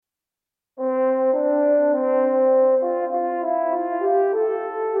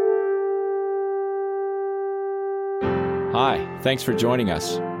Hi, thanks for joining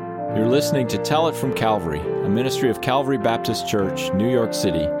us. You're listening to Tell It from Calvary, a ministry of Calvary Baptist Church, New York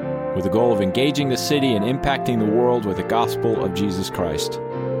City, with the goal of engaging the city and impacting the world with the gospel of Jesus Christ.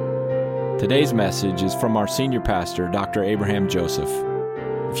 Today's message is from our senior pastor, Dr. Abraham Joseph.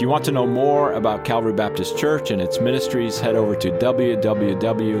 If you want to know more about Calvary Baptist Church and its ministries, head over to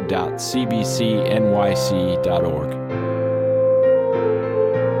www.cbcnyc.org.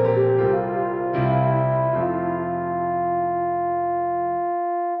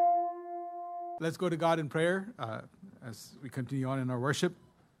 Let's go to God in prayer as we continue on in our worship.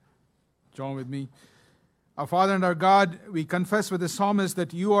 Join with me. Our Father and our God, we confess with the psalmist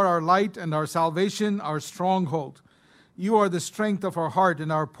that you are our light and our salvation, our stronghold. You are the strength of our heart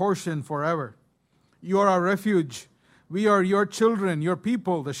and our portion forever. You are our refuge. We are your children, your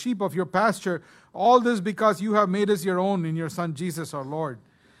people, the sheep of your pasture. All this because you have made us your own in your Son Jesus our Lord.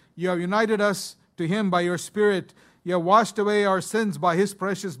 You have united us to him by your Spirit. You have washed away our sins by his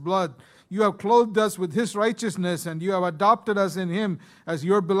precious blood. You have clothed us with his righteousness, and you have adopted us in him as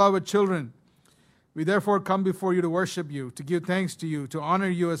your beloved children. We therefore come before you to worship you, to give thanks to you, to honor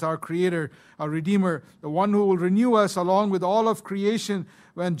you as our Creator, our Redeemer, the one who will renew us along with all of creation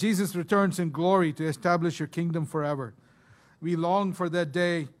when Jesus returns in glory to establish your kingdom forever. We long for that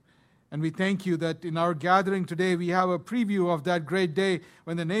day, and we thank you that in our gathering today we have a preview of that great day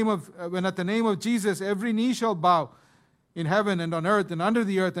when at the name of Jesus every knee shall bow, in heaven and on earth and under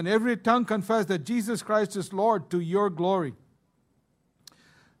the earth, and every tongue confess that Jesus Christ is Lord, to your glory.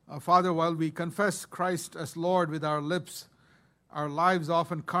 Father, while we confess Christ as Lord with our lips, our lives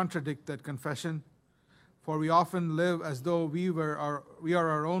often contradict that confession, for we often live as though we are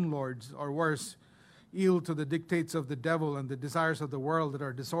our own lords, or worse, yield to the dictates of the devil and the desires of the world that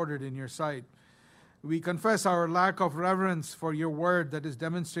are disordered in your sight. We confess our lack of reverence for your word that is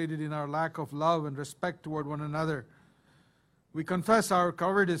demonstrated in our lack of love and respect toward one another. We confess our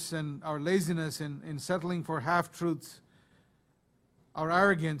cowardice and our laziness in settling for half-truths, our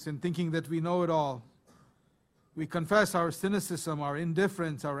arrogance in thinking that we know it all. We confess our cynicism, our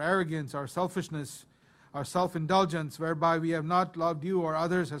indifference, our arrogance, our selfishness, our self-indulgence, whereby we have not loved you or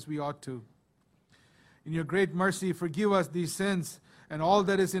others as we ought to. In your great mercy, forgive us these sins and all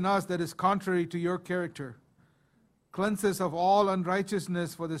that is in us that is contrary to your character. Cleanse us of all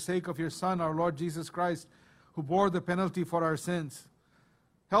unrighteousness for the sake of your Son, our Lord Jesus Christ, who bore the penalty for our sins.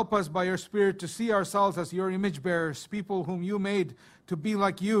 Help us by your Spirit to see ourselves as your image bearers, people whom you made to be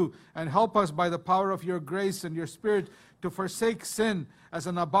like you, and help us by the power of your grace and your Spirit to forsake sin as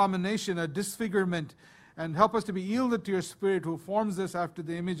an abomination, a disfigurement, and help us to be yielded to your Spirit who forms us after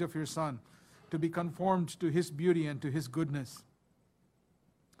the image of your Son, to be conformed to his beauty and to his goodness.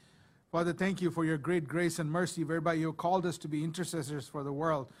 Father, thank you for your great grace and mercy, whereby you called us to be intercessors for the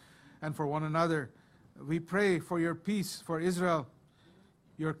world and for one another. We pray for your peace for Israel,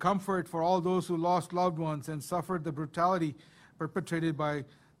 your comfort for all those who lost loved ones and suffered the brutality perpetrated by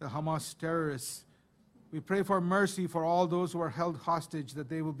the Hamas terrorists. We pray for mercy for all those who are held hostage, that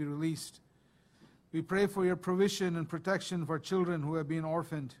they will be released. We pray for your provision and protection for children who have been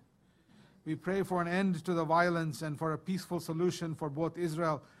orphaned. We pray for an end to the violence and for a peaceful solution for both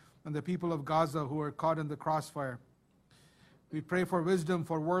Israel and the people of Gaza who are caught in the crossfire. We pray for wisdom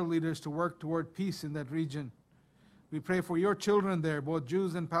for world leaders to work toward peace in that region. We pray for your children there, both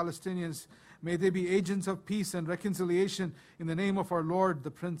Jews and Palestinians. May they be agents of peace and reconciliation in the name of our Lord,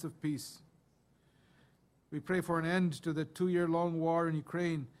 the Prince of Peace. We pray for an end to the 2-year-long war in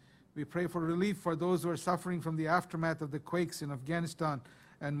Ukraine. We pray for relief for those who are suffering from the aftermath of the quakes in Afghanistan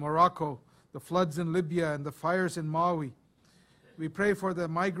and Morocco, the floods in Libya and the fires in Maui. We pray for the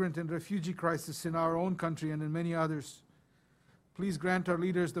migrant and refugee crisis in our own country and in many others. Please grant our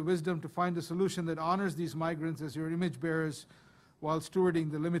leaders the wisdom to find a solution that honors these migrants as your image bearers while stewarding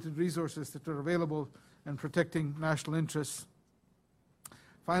the limited resources that are available and protecting national interests.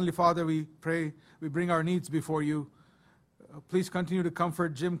 Finally, Father, we bring our needs before you. Please continue to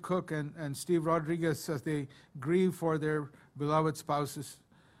comfort Jim Cook and Steve Rodriguez as they grieve for their beloved spouses.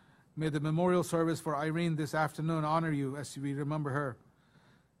 May the memorial service for Irene this afternoon honor you as we remember her.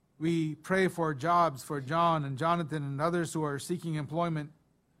 We pray for jobs for John and Jonathan and others who are seeking employment.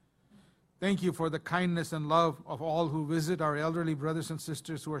 Thank you for the kindness and love of all who visit our elderly brothers and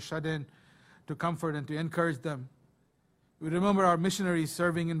sisters who are shut in, to comfort and to encourage them. We remember our missionaries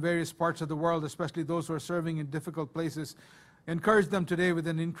serving in various parts of the world, especially those who are serving in difficult places. Encourage them today with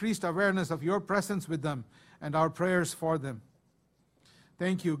an increased awareness of your presence with them and our prayers for them.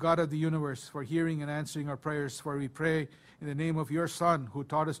 Thank you, God of the universe, for hearing and answering our prayers, for we pray in the name of your Son, who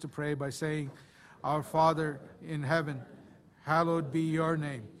taught us to pray by saying, Our Father in heaven, hallowed be your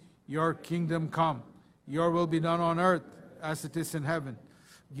name. Your kingdom come. Your will be done on earth as it is in heaven.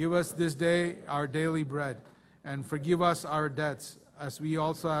 Give us this day our daily bread, and forgive us our debts, as we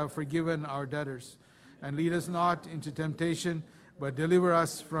also have forgiven our debtors. And lead us not into temptation, but deliver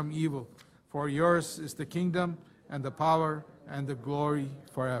us from evil. For yours is the kingdom, and the power, and the glory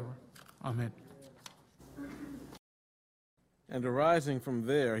forever. Amen. And arising from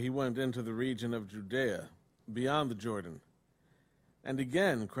there, he went into the region of Judea, beyond the Jordan. And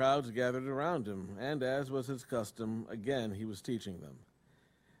again crowds gathered around him, and as was his custom, again he was teaching them.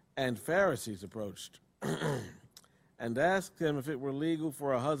 And Pharisees approached and asked him if it were legal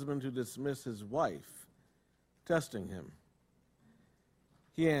for a husband to dismiss his wife, testing him.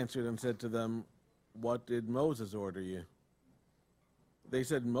 He answered and said to them, "What did Moses order you?" They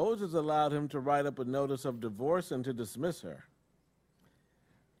said, "Moses allowed him to write up a notice of divorce and to dismiss her."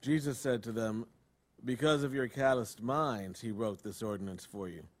 Jesus said to them, "Because of your calloused minds, he wrote this ordinance for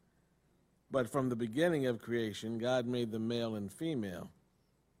you. But from the beginning of creation, God made them male and female.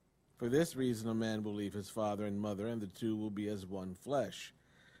 For this reason, a man will leave his father and mother, and the two will be as one flesh,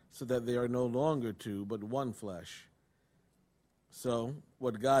 so that they are no longer two, but one flesh. So,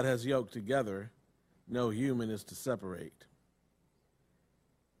 what God has yoked together, no human is to separate."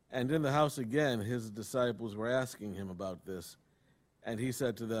 And in the house again, his disciples were asking him about this, and he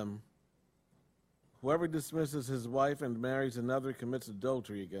said to them, "Whoever dismisses his wife and marries another commits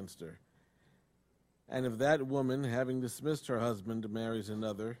adultery against her. And if that woman, having dismissed her husband, marries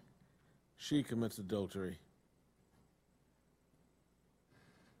another, she commits adultery."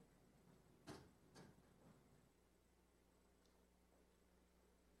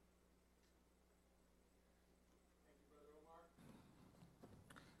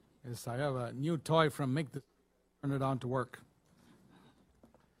 Yes, I have a new toy from Make This. Turn it on to work.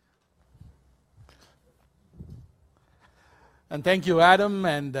 And thank you, Adam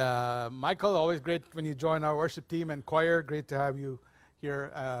and Michael. Always great when you join our worship team and choir. Great to have you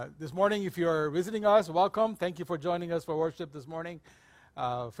here this morning. If you're visiting us, welcome. Thank you for joining us for worship this morning.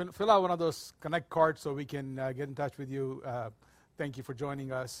 Fill out one of those connect cards so we can get in touch with you. Thank you for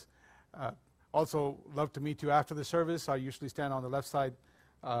joining us. Also, love to meet you after the service. I usually stand on the left side.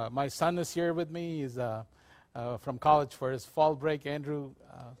 My son is here with me. He's from college for his fall break. Andrew,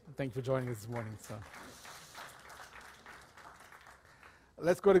 thank you for joining us this morning. So,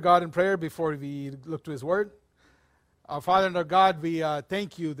 let's go to God in prayer before we look to His Word. Our Father and our God, we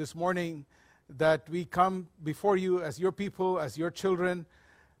thank you this morning that we come before you as your people, as your children,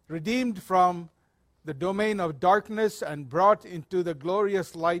 redeemed from the domain of darkness and brought into the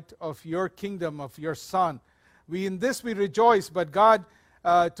glorious light of your kingdom, of your Son. In this we rejoice, but God,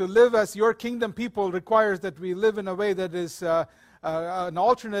 to live as your kingdom people requires that we live in a way that is an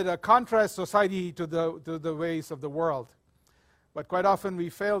alternate, a contrast society to the ways of the world. But quite often we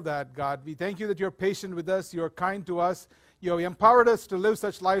fail that, God. We thank you that you're patient with us, you're kind to us, you have empowered us to live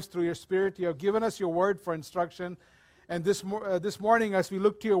such lives through your Spirit, you have given us your word for instruction. And this morning, as we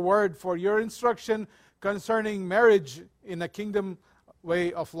look to your word for your instruction concerning marriage in a kingdom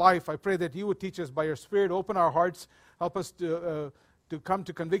way of life, I pray that you would teach us by your Spirit, open our hearts, help us to come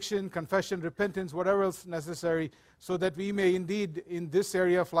to conviction, confession, repentance, whatever else necessary, so that we may indeed, in this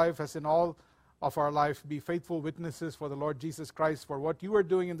area of life, as in all of our life, be faithful witnesses for the Lord Jesus Christ, for what you are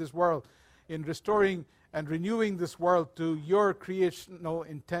doing in this world, in restoring and renewing this world to your creational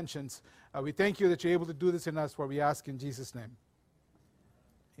intentions. We thank you that you're able to do this in us, for we ask in Jesus' name.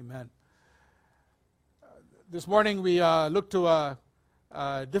 Amen. This morning we look to a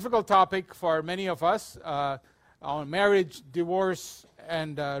difficult topic for many of us, on marriage, divorce,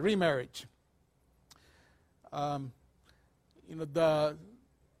 and remarriage. The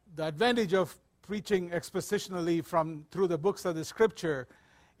advantage of preaching expositionally through the books of the Scripture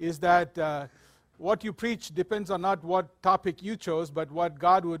is that what you preach depends on not what topic you chose, but what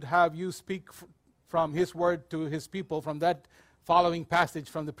God would have you speak from His Word to His people from that following passage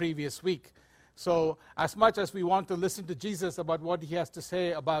from the previous week. So as much as we want to listen to Jesus about what He has to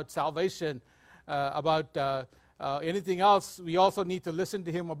say about salvation, about anything else, we also need to listen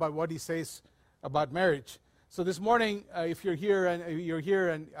to Him about what He says about marriage. So this morning, if you're here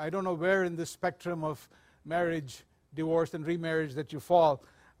and I don't know where in the spectrum of marriage, divorce, and remarriage that you fall,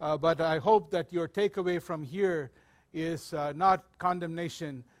 but I hope that your takeaway from here is not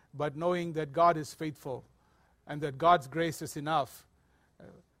condemnation, but knowing that God is faithful and that God's grace is enough.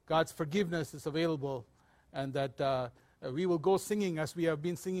 God's forgiveness is available, and that we will go singing as we have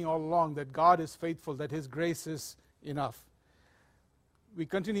been singing all along, that God is faithful, that His grace is enough. We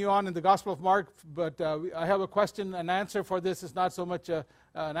continue on in the Gospel of Mark, but I have a question and answer for this. It's not so much an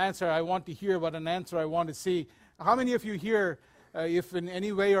answer I want to hear, but an answer I want to see. How many of you here, if in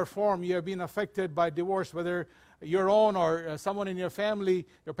any way or form you have been affected by divorce, whether your own or someone in your family,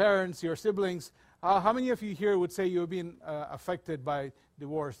 your parents, your siblings. How many of you here would say you've been affected by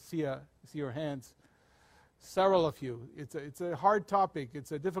divorce? See your hands. Several of you. It's a hard topic.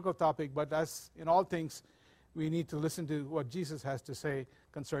 It's a difficult topic, but as in all things, we need to listen to what Jesus has to say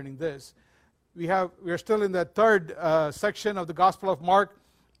concerning this. We are still in the third section of the Gospel of Mark,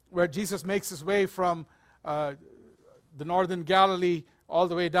 where Jesus makes his way from the northern Galilee all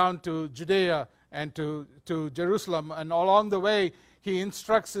the way down to Judea and to Jerusalem. And along the way, he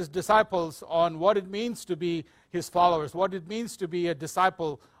instructs his disciples on what it means to be his followers, what it means to be a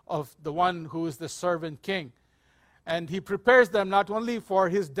disciple of the one who is the servant king. And he prepares them not only for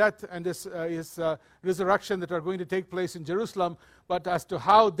his death and his resurrection that are going to take place in Jerusalem, but as to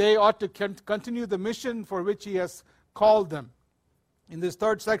how they ought to continue the mission for which he has called them. In this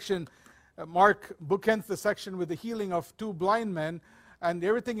third section, Mark bookends the section with the healing of 2 blind men, and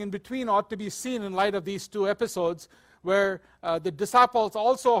everything in between ought to be seen in light of these 2 episodes, where the disciples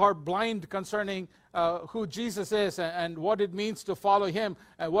also are blind concerning who Jesus is and what it means to follow him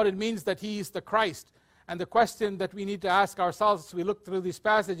and what it means that he is the Christ. And the question that we need to ask ourselves as we look through these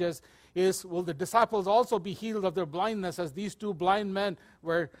passages is, will the disciples also be healed of their blindness as these 2 blind men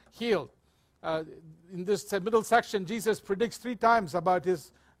were healed? In this middle section, Jesus predicts 3 times about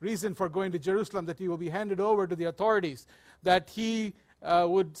his reason for going to Jerusalem, that he will be handed over to the authorities, that he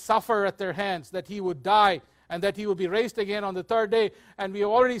would suffer at their hands, that he would die, and that he will be raised again on the 3rd day. And we have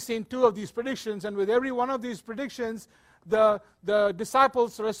already seen 2 of these predictions, and with every one of these predictions, the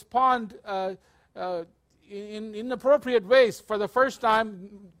disciples respond in appropriate ways. For the first time,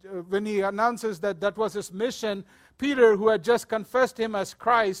 when he announces that was his mission, Peter, who had just confessed him as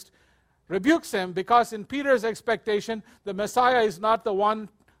Christ, rebukes him, because in Peter's expectation, the Messiah is not the one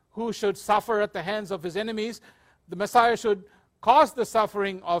who should suffer at the hands of his enemies. The Messiah should cause the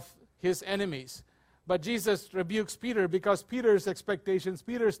suffering of his enemies. But Jesus rebukes Peter because Peter's expectations,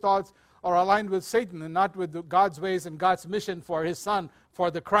 Peter's thoughts are aligned with Satan and not with God's ways and God's mission for his son, for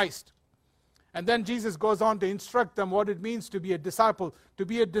the Christ. And then Jesus goes on to instruct them what it means to be a disciple. To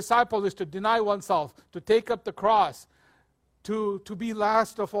be a disciple is to deny oneself, to take up the cross, to be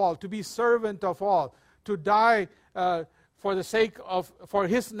last of all, to be servant of all, to die for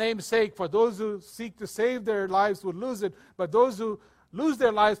his name's sake. For those who seek to save their lives will lose it, but those who lose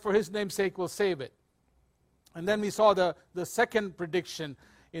their lives for his name's sake will save it. And then we saw the second prediction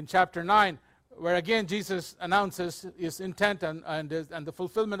in chapter 9, where again Jesus announces his intent and the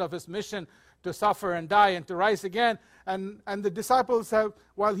fulfillment of his mission to suffer and die and to rise again. And the disciples have,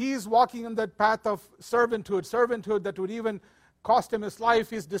 while he is walking on that path of servanthood that would even cost him his life,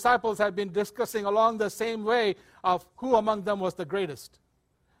 his disciples have been discussing along the same way of who among them was the greatest.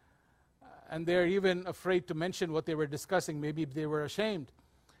 And they're even afraid to mention what they were discussing. Maybe they were ashamed.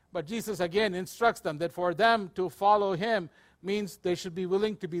 But Jesus again instructs them that for them to follow him means they should be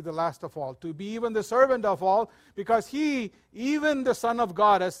willing to be the last of all, to be even the servant of all, because he, even the Son of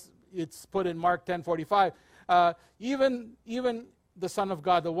God, as it's put in Mark 10:45, even the Son of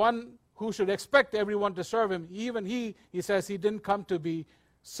God, the one who should expect everyone to serve him, even he says he didn't come to be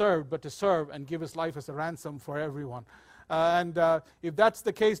served, but to serve and give his life as a ransom for everyone. And if that's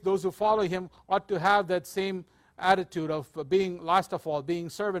the case, those who follow him ought to have that same attitude of being last of all, being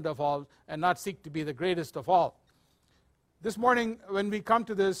servant of all, and not seek to be the greatest of all. This morning, when we come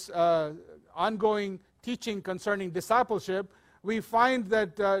to this ongoing teaching concerning discipleship, we find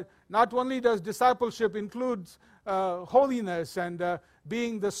that not only does discipleship include holiness and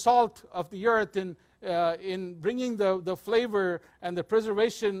being the salt of the earth in bringing the flavor and the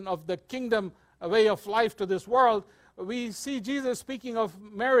preservation of the kingdom way of life to this world, we see Jesus speaking of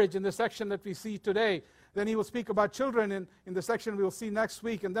marriage in the section that we see today. Then he will speak about children in the section we will see next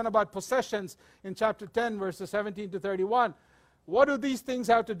week, and then about possessions in chapter 10, verses 17 to 31. What do these things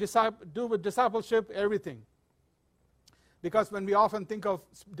have to do with discipleship? Everything. Because when we often think of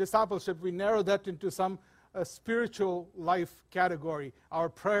discipleship, we narrow that into some spiritual life category, our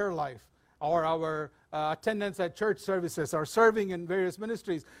prayer life, or our attendance at church services, or serving in various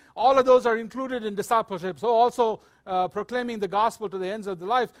ministries. All of those are included in discipleship. So also proclaiming the gospel to the ends of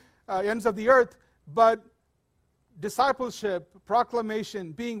the earth. But discipleship,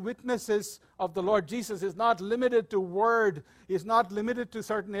 proclamation, being witnesses of the Lord Jesus is not limited to word, is not limited to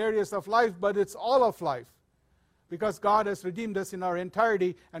certain areas of life, but it's all of life. Because God has redeemed us in our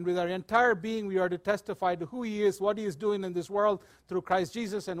entirety, and with our entire being we are to testify to who he is, what he is doing in this world through Christ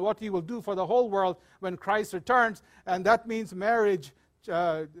Jesus, and what he will do for the whole world when Christ returns. And that means marriage,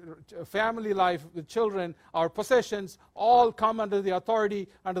 family life with children, our possessions, all come under the authority,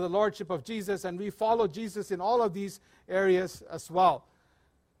 under the lordship of Jesus, and we follow Jesus in all of these areas as well.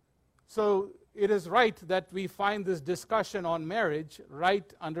 So it is right that we find this discussion on marriage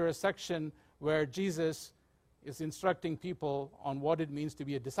right under a section where Jesus is instructing people on what it means to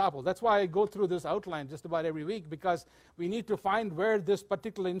be a disciple. That's why I go through this outline just about every week, because we need to find where this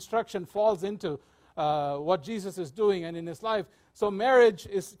particular instruction falls into what Jesus is doing and in his life. So marriage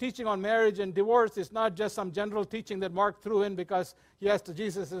is teaching on marriage, and divorce is not just some general teaching that Mark threw in because he asked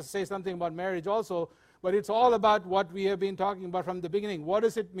Jesus to say something about marriage also, but it's all about what we have been talking about from the beginning. What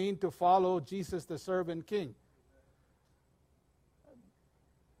does it mean to follow Jesus, the servant king?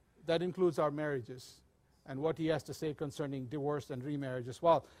 That includes our marriages and what he has to say concerning divorce and remarriage as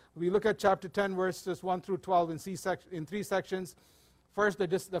well. We look at chapter 10, verses 1 through 12 in three sections. First,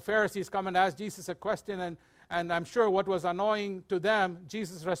 the Pharisees come and ask Jesus a question, and I'm sure what was annoying to them,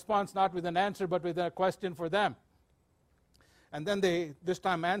 Jesus' response not with an answer, but with a question for them. And then they this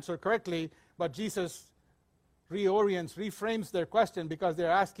time answer correctly, but Jesus reframes their question because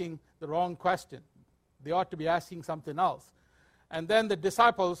they're asking the wrong question. They ought to be asking something else. And then the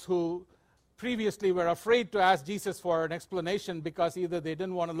disciples who previously were afraid to ask Jesus for an explanation because either they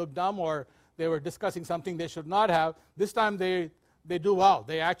didn't want to look dumb or they were discussing something they should not have, this time they do well.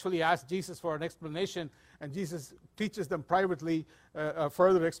 They actually ask Jesus for an explanation, and Jesus teaches them privately a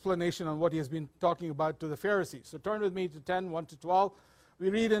further explanation on what he has been talking about to the Pharisees. So turn with me to 10, 1 to 12. We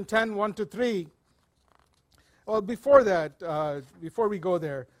read in 10, 1 to 3. Well, before that, before we go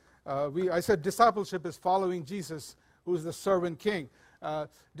there, I said discipleship is following Jesus, who is the servant king.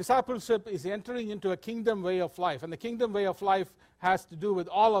 Discipleship is entering into a kingdom way of life, and the kingdom way of life has to do with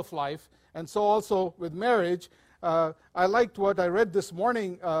all of life, and so also with marriage. I liked what I read this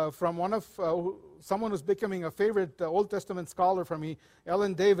morning from someone who's becoming a favorite Old Testament scholar for me,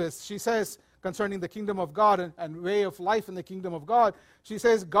 Ellen Davis. She says, concerning the kingdom of God and way of life in the kingdom of God, she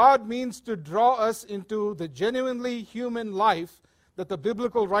says, God means to draw us into the genuinely human life that the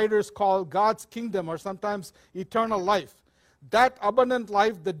biblical writers call God's kingdom, or sometimes eternal life. That abundant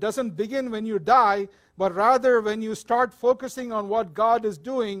life that doesn't begin when you die, but rather when you start focusing on what God is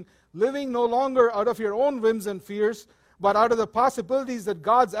doing, living no longer out of your own whims and fears, but out of the possibilities that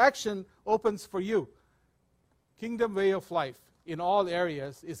God's action opens for you. Kingdom way of life in all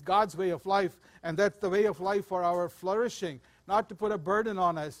areas is God's way of life, and that's the way of life for our flourishing. Not to put a burden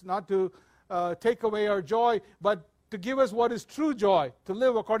on us, not to take away our joy, but to give us what is true joy, to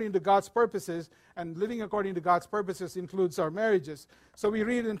live according to God's purposes, and living according to God's purposes includes our marriages. So we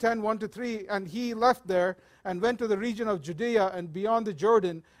read in 10, 1 to 3, and he left there and went to the region of Judea and beyond the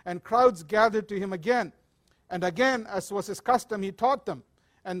Jordan, and crowds gathered to him again. And again, as was his custom, he taught them.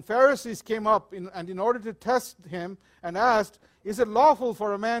 And Pharisees came up in order to test him and asked, is it lawful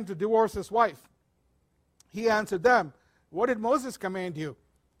for a man to divorce his wife? He answered them, what did Moses command you?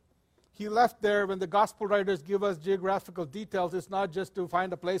 He left there. When the gospel writers give us geographical details, it's not just to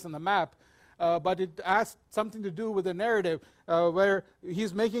find a place on the map, but it has something to do with the narrative, where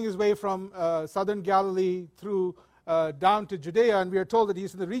he's making his way from southern Galilee through down to Judea, and we are told that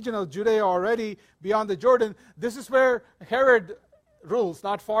he's in the region of Judea already, beyond the Jordan. This is where Herod rules,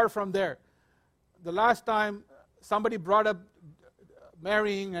 not far from there. The last time somebody brought up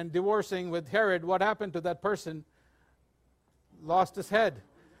marrying and divorcing with Herod, what happened to that person? Lost his head.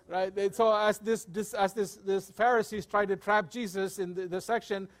 Right? So as this Pharisees try to trap Jesus in the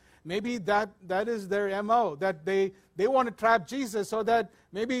section, maybe that is their MO, that they want to trap Jesus so that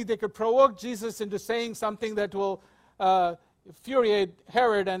maybe they could provoke Jesus into saying something that will infuriate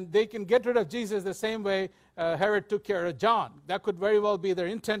Herod, and they can get rid of Jesus the same way Herod took care of John. That could very well be their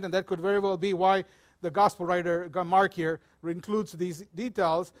intent, and that could very well be why the gospel writer Mark here includes these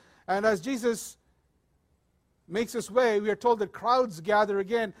details. And as Jesus makes his way, we are told that crowds gather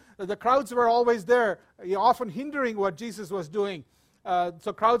again. The crowds were always there, often hindering what Jesus was doing.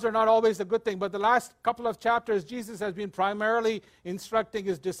 So crowds are not always a good thing. But the last couple of chapters, Jesus has been primarily instructing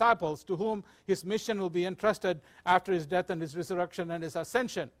his disciples, to whom his mission will be entrusted after his death and his resurrection and his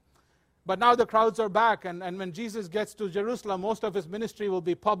ascension. But now the crowds are back, and when Jesus gets to Jerusalem, most of his ministry will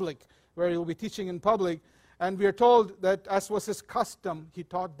be public, where he will be teaching in public. And we are told that, as was his custom, he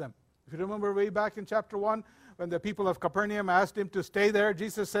taught them. If you remember way back in chapter 1, when the people of Capernaum asked him to stay there,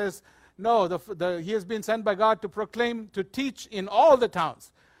 Jesus says, no, he has been sent by God to proclaim, to teach in all the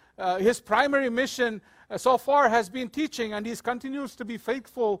towns. His primary mission so far has been teaching, and he continues to be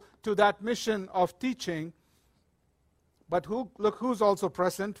faithful to that mission of teaching. But look who's also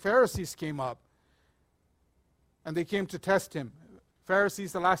present. Pharisees came up, and they came to test him.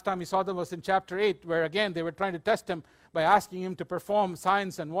 Pharisees, the last time we saw them was in chapter 8, where again they were trying to test him by asking him to perform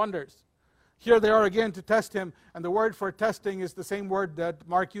signs and wonders. here they are again to test him, and the word for testing is the same word that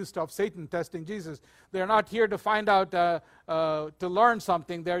Mark used of Satan testing Jesus. They're not here to find out, to learn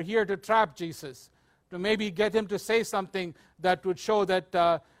something. They're here to trap Jesus, to maybe get him to say something that would show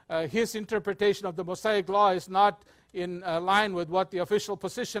that his interpretation of the Mosaic law is not in line with what the official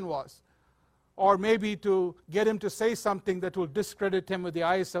position was. Or maybe to get him to say something that will discredit him with in the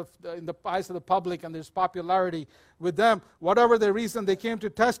eyes of the public and his popularity with them. Whatever the reason, they came to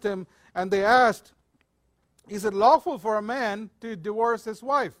test him, and they asked, is it lawful for a man to divorce his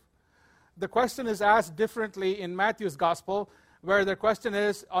wife? The question is asked differently in Matthew's gospel, where the question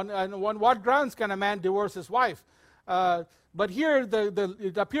is, on what grounds can a man divorce his wife? But here,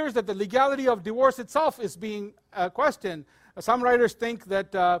 it appears that the legality of divorce itself is being questioned. Some writers think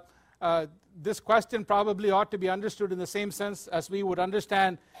that this question probably ought to be understood in the same sense as we would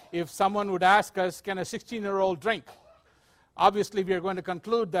understand if someone would ask us, can a 16-year-old drink? Obviously, we are going to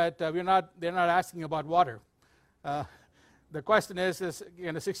conclude that they're not asking about water. The question is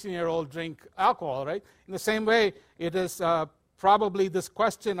can a 16-year-old drink alcohol, right? In the same way, it is probably this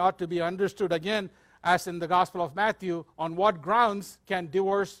question ought to be understood again, as in the Gospel of Matthew, on what grounds can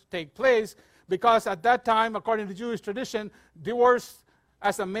divorce take place? Because at that time, according to Jewish tradition, divorce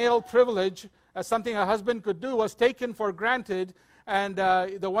as a male privilege, as something a husband could do, was taken for granted, and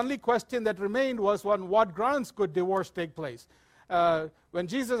the only question that remained was on what grounds could divorce take place. When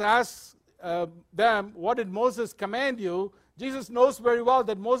Jesus asks them, what did Moses command you? Jesus knows very well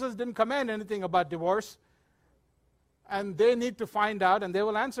that Moses didn't command anything about divorce, and they need to find out, and they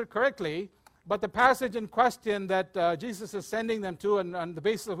will answer correctly. But the passage in question that Jesus is sending them to, and on the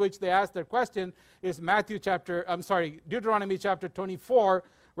basis of which they ask their question, is Deuteronomy chapter 24,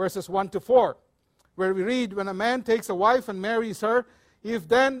 verses 1 to 4, where we read, when a man takes a wife and marries her, if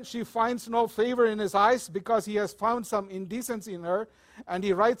then she finds no favor in his eyes because he has found some indecency in her, and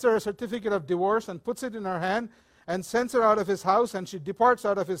he writes her a certificate of divorce and puts it in her hand and sends her out of his house, and she departs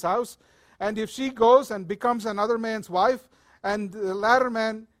out of his house, and if she goes and becomes another man's wife, and the latter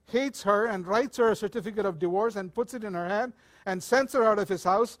man hates her and writes her a certificate of divorce and puts it in her hand and sends her out of his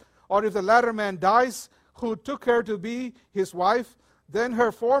house, or if the latter man dies who took her to be his wife, then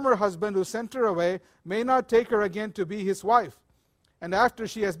her former husband who sent her away may not take her again to be his wife, and after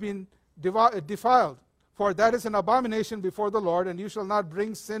she has been defiled. For that is an abomination before the Lord, and you shall not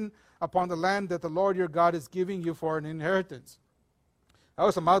bring sin upon the land that the Lord your God is giving you for an inheritance. That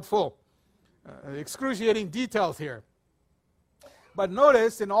was a mouthful. Excruciating details here. But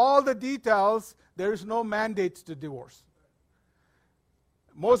notice, in all the details, there is no mandate to divorce.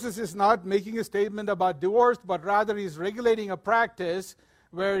 Moses is not making a statement about divorce, but rather he's regulating a practice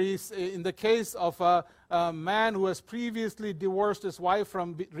where he's, in the case of a man who has previously divorced his wife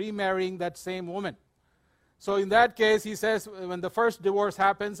from remarrying that same woman. So in that case, he says, when the first divorce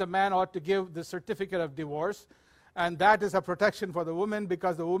happens, a man ought to give the certificate of divorce. And that is a protection for the woman,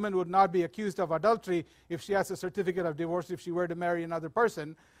 because the woman would not be accused of adultery if she has a certificate of divorce if she were to marry another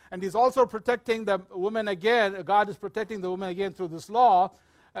person. And he's also protecting the woman again. God is protecting the woman again through this law,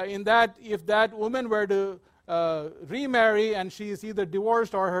 in that if that woman were to remarry and she is either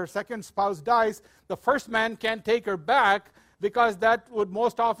divorced or her second spouse dies, the first man can't take her back, because that would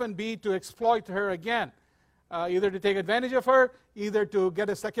most often be to exploit her again. Either to take advantage of her, either to get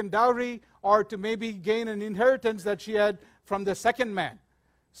a second dowry, or to maybe gain an inheritance that she had from the second man.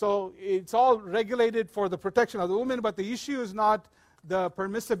 So it's all regulated for the protection of the woman, but the issue is not the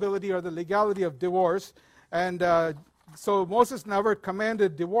permissibility or the legality of divorce. And so Moses never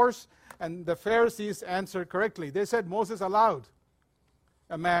commanded divorce, and the Pharisees answered correctly. They said Moses allowed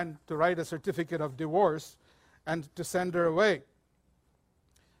a man to write a certificate of divorce and to send her away.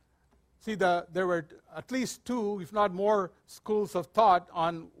 See, there were at least two, if not more, schools of thought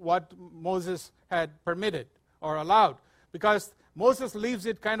on what Moses had permitted or allowed. Because Moses leaves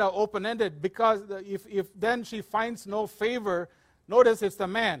it kind of open-ended, because if then she finds no favor, notice it's the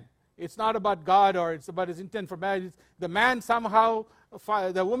man. It's not about God or it's about his intent for marriage. The man somehow,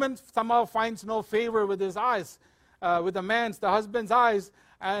 the woman somehow finds no favor with his eyes, with the husband's eyes,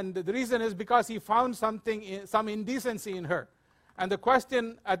 and the reason is because he found some indecency in her. And the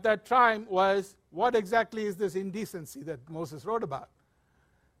question at that time was, what exactly is this indecency that Moses wrote about?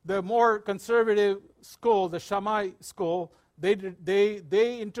 The more conservative school, the Shammai school,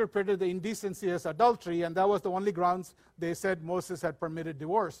 they interpreted the indecency as adultery, and that was the only grounds they said Moses had permitted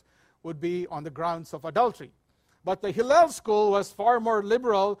divorce, would be on the grounds of adultery. But the Hillel school was far more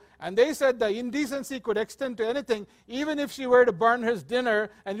liberal, and they said the indecency could extend to anything, even if she were to burn his dinner,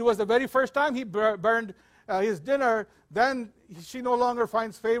 and it was the very first time he burned his dinner, then she no longer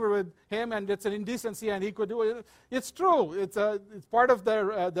finds favor with him, and it's an indecency, and he could do it. It's true. It's part of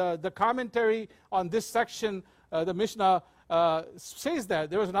the commentary on this section. The Mishnah says that.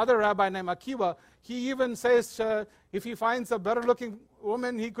 There was another rabbi named Akiva. He even says if he finds a better-looking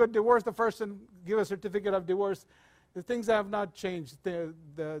woman, he could divorce the first and give a certificate of divorce. The things have not changed.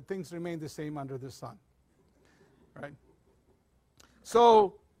 The things remain the same under the sun. Right?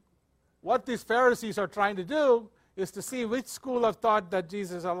 So what these Pharisees are trying to do is to see which school of thought that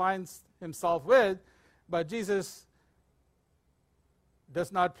Jesus aligns himself with, but Jesus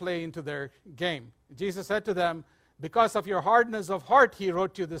does not play into their game. Jesus said to them, because of your hardness of heart, he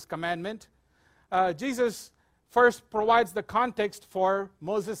wrote you this commandment. Jesus first provides the context for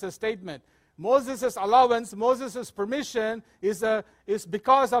Moses' statement. Moses' allowance, Moses' permission is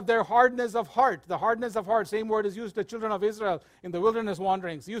because of their hardness of heart. The hardness of heart, same word is used to the children of Israel in the wilderness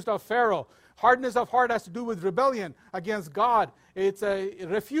wanderings, used of Pharaoh. Hardness of heart has to do with rebellion against God. It's a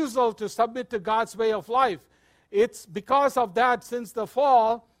refusal to submit to God's way of life. It's because of that, since the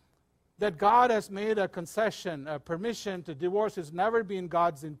fall, that God has made a concession, a permission to divorce has never been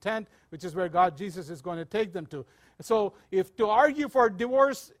God's intent, which is where Jesus is going to take them to. So if to argue for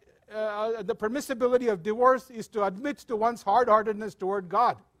divorce, the permissibility of divorce is to admit to one's hard-heartedness toward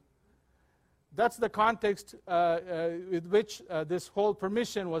God. That's the context with which this whole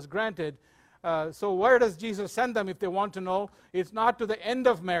permission was granted. So where does Jesus send them if they want to know? It's not to the end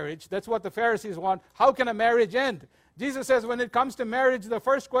of marriage. That's what the Pharisees want. How can a marriage end? Jesus says when it comes to marriage, the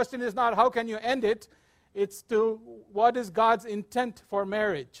first question is not how can you end it, it's to what is God's intent for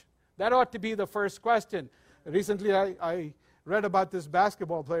marriage. That ought to be the first question. Recently I read about this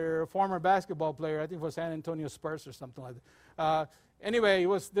basketball player, a former basketball player, I think for San Antonio Spurs or something like that. Anyway,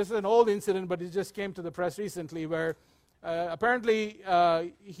 this is an old incident, but it just came to the press recently where apparently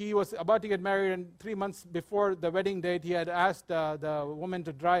he was about to get married, and 3 months before the wedding date, he had asked the woman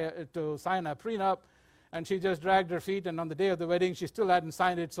to sign a prenup, and she just dragged her feet, and on the day of the wedding, she still hadn't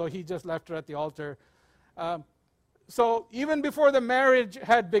signed it, so he just left her at the altar. So even before the marriage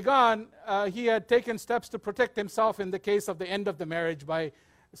had begun, he had taken steps to protect himself in the case of the end of the marriage by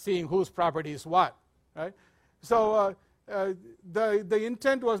seeing whose property is what. Right? So the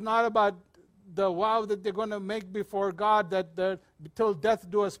intent was not about the vow that they're going to make before God, that till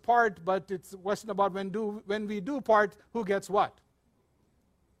death do us part, but it's a question about when we do part, who gets what.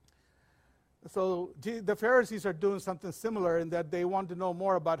 So the Pharisees are doing something similar in that they want to know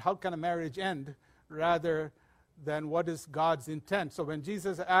more about how can a marriage end rather than what is God's intent. So when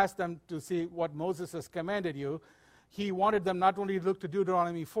Jesus asked them to see what Moses has commanded you, he wanted them not only to look to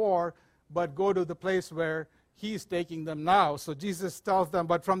Deuteronomy 4, but go to the place where he's taking them now. So Jesus tells them,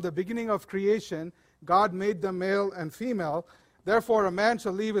 but from the beginning of creation, God made them male and female. Therefore a man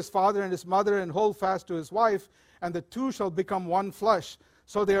shall leave his father and his mother and hold fast to his wife, and the two shall become one flesh.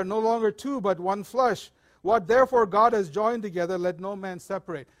 So they are no longer two, but one flesh. What therefore God has joined together, let no man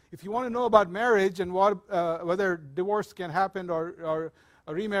separate. If you want to know about marriage and whether divorce can happen or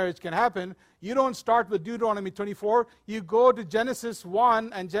a remarriage can happen, you don't start with Deuteronomy 24. You go to Genesis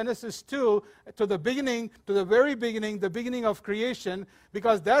 1 and Genesis 2 to the beginning, to the very beginning, the beginning of creation,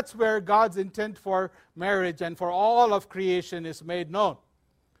 because that's where God's intent for marriage and for all of creation is made known.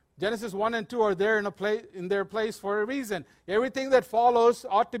 Genesis 1 and 2 are there in their place for a reason. Everything that follows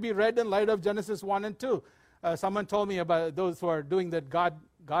ought to be read in light of Genesis 1 and 2. Someone told me about those who are doing that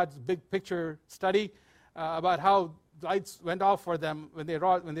God's big picture study about how lights went off for them when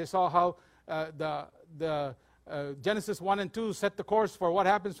they saw how the Genesis 1 and 2 set the course for what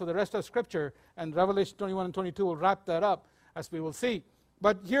happens for the rest of Scripture, and Revelation 21 and 22 will wrap that up, as we will see.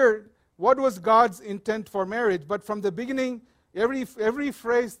 But here, what was God's intent for marriage? But from the beginning, every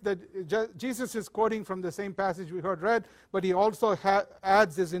phrase that Jesus is quoting from the same passage we heard read, but he also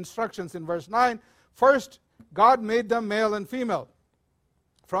adds his instructions in verse 9. First, God made them male and female.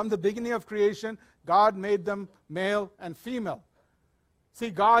 From the beginning of creation, God made them male and female. See,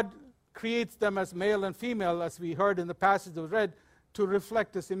 God creates them as male and female, as we heard in the passage that was read, to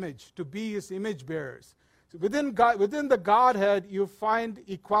reflect his image, to be his image bearers. So within the Godhead, you find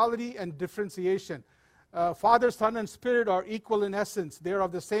equality and differentiation. Father, Son, and Spirit are equal in essence. They're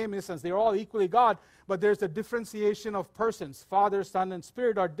of the same essence. They're all equally God, but there's a differentiation of persons. Father, Son, and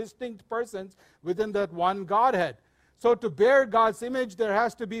Spirit are distinct persons within that one Godhead. So to bear God's image, there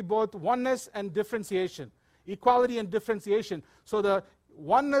has to be both oneness and differentiation, equality and differentiation. So the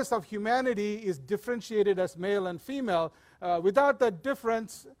oneness of humanity is differentiated as male and female. Without that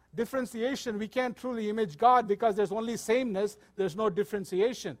differentiation, we can't truly image God, because there's only sameness, there's no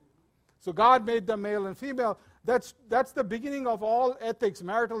differentiation. So God made them male and female. That's the beginning of all ethics,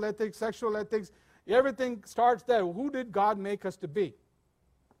 marital ethics, sexual ethics. Everything starts there. Who did God make us to be?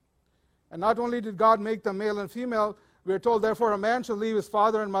 And not only did God make them male and female, we are told, therefore, a man shall leave his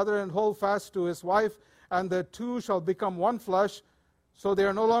father and mother and hold fast to his wife, and the two shall become one flesh. So they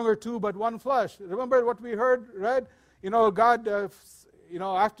are no longer two, but one flesh. Remember what we read? God,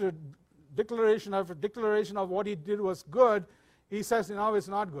 after declaration after declaration of what he did was good, he says, it's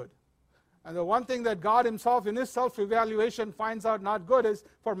not good. And the one thing that God himself, in his self-evaluation, finds out not good is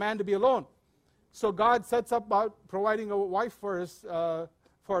for man to be alone. So God sets up about providing a wife for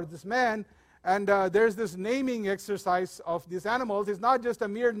this man, and there's this naming exercise of these animals. It's not just a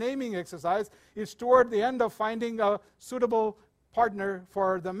mere naming exercise. It's toward the end of finding a suitable partner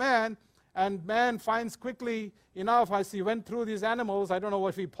for the man, and man finds quickly enough as he went through these animals. I don't know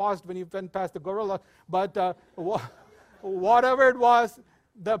if he paused when he went past the gorilla, but whatever it was,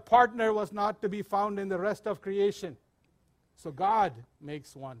 the partner was not to be found in the rest of creation. So God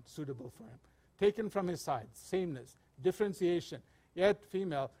makes one suitable for him, taken from his side, sameness, differentiation, yet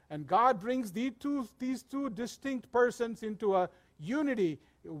female. And God brings these two distinct persons into a unity,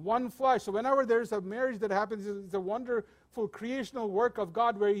 one flesh. So whenever there's a marriage that happens, it's a wonderful creational work of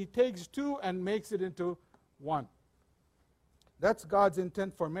God where he takes two and makes it into one. That's God's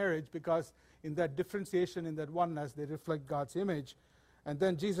intent for marriage, because in that differentiation, in that oneness, they reflect God's image. And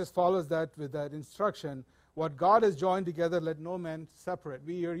then Jesus follows that with that instruction, what God has joined together, let no man separate.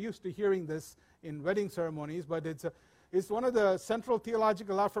 We are used to hearing this in wedding ceremonies, but it's one of the central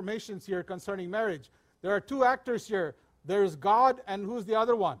theological affirmations here concerning marriage. There are two actors here. There is God, and who's the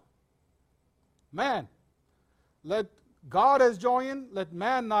other one? Man. Let God has joined, let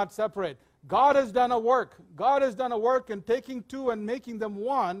man not separate. God has done a work. God has done a work in taking two and making them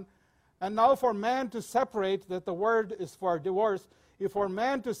one. And now for man to separate, that the word is for divorce, if for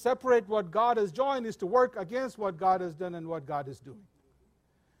man to separate what God has joined is to work against what God has done and what God is doing.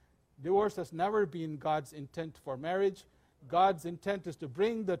 Divorce has never been God's intent for marriage. God's intent is to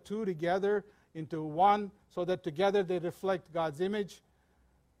bring the two together into one, so that together they reflect God's image.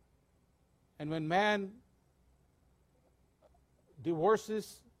 And when man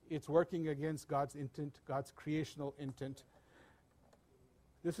divorces, it's working against God's intent, God's creational intent.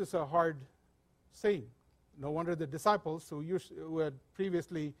 This is a hard saying. No wonder the disciples, who had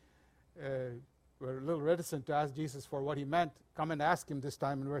previously were a little reticent to ask Jesus for what he meant, come and ask him this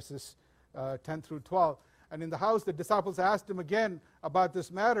time in verses 10 through 12. And in the house, the disciples asked him again about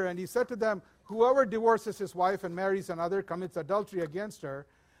this matter, and he said to them, whoever divorces his wife and marries another commits adultery against her,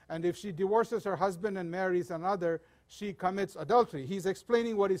 and if she divorces her husband and marries another, she commits adultery. He's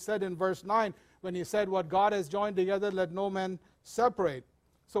explaining what he said in verse 9 when he said, what God has joined together, let no man separate.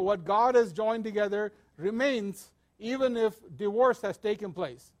 So what God has joined together remains even if divorce has taken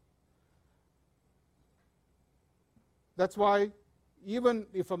place. That's why even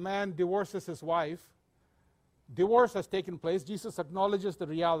if a man divorces his wife, divorce has taken place. Jesus acknowledges the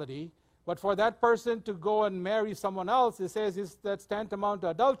reality. But for that person to go and marry someone else, he says that's tantamount to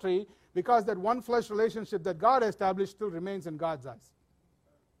adultery, because that one flesh relationship that God established still remains in God's eyes.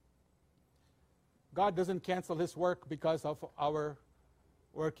 God doesn't cancel his work because of our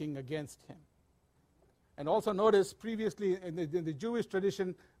working against him. And also notice previously in the Jewish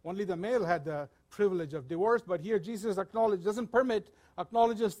tradition, only the male had the privilege of divorce, but here Jesus acknowledges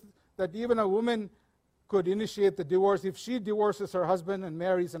that even a woman could initiate the divorce. If she divorces her husband and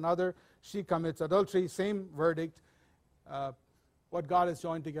marries another, she commits adultery. Same verdict. What God has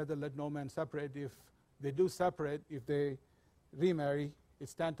joined together, let no man separate. If they do separate, if they remarry,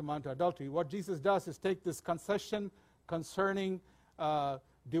 it's tantamount to adultery. What Jesus does is take this concession concerning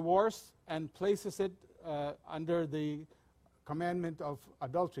divorce and places it under the commandment of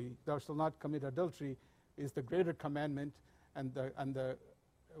adultery. Thou shalt not commit adultery is the greater commandment, and the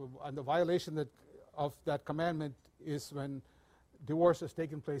violation of that commandment is when divorce has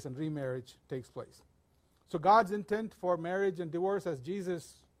taken place and remarriage takes place. So God's intent for marriage and divorce, as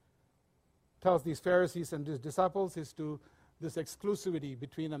Jesus tells these Pharisees and his disciples, is to this exclusivity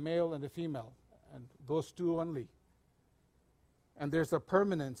between a male and a female, and those two only. And there's a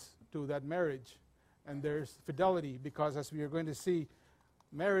permanence to that marriage, and there's fidelity, because as we are going to see,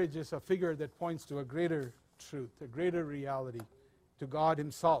 marriage is a figure that points to a greater truth, a greater reality, to God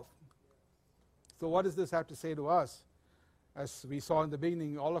himself. So what does this have to say to us? As we saw in the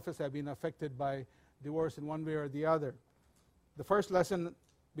beginning, all of us have been affected by divorce in one way or the other. The first lesson,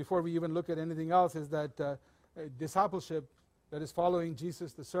 before we even look at anything else, is that discipleship, that is following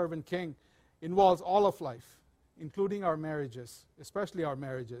Jesus, the servant king, involves all of life, including our marriages, especially our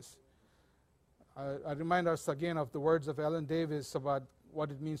marriages. I remind us again of the words of Ellen Davis about what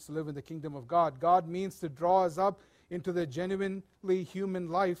it means to live in the kingdom of God. God means to draw us up into the genuinely human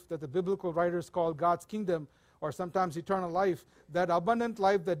life that the biblical writers call God's kingdom, or sometimes eternal life, that abundant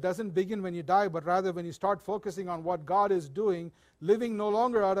life that doesn't begin when you die, but rather when you start focusing on what God is doing, living no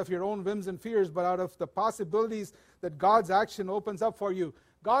longer out of your own whims and fears, but out of the possibilities that God's action opens up for you.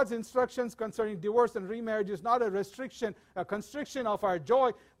 God's instructions concerning divorce and remarriage is not a restriction, a constriction of our joy,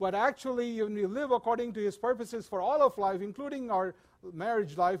 but actually when we live according to His purposes for all of life, including our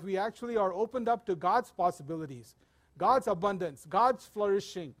marriage life, we actually are opened up to God's possibilities, God's abundance, God's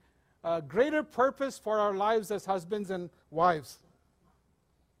flourishing, greater purpose for our lives as husbands and wives.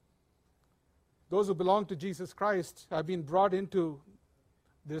 Those who belong to Jesus Christ have been brought into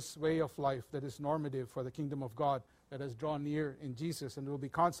this way of life that is normative for the kingdom of God, that has drawn near in Jesus and will be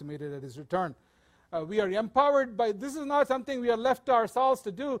consummated at His return. We are empowered by, this is not something we are left to ourselves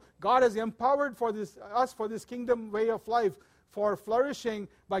to do. God has empowered us for this kingdom way of life, for flourishing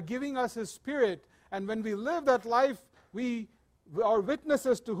by giving us His Spirit. And when we live that life, we are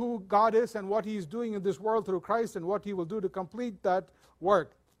witnesses to who God is and what He is doing in this world through Christ and what He will do to complete that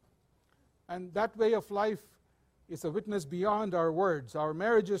work. And that way of life is a witness beyond our words. Our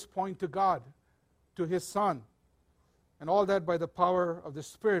marriages point to God, to His Son, and all that by the power of the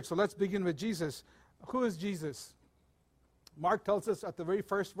Spirit. So let's begin with Jesus. Who is Jesus? Mark tells us at the very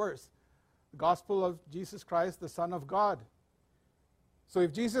first verse, the gospel of Jesus Christ, the Son of God. So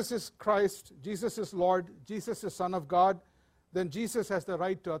if Jesus is Christ, Jesus is Lord, Jesus is Son of God, then Jesus has the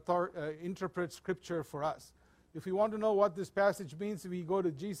right to interpret Scripture for us. If we want to know what this passage means, we go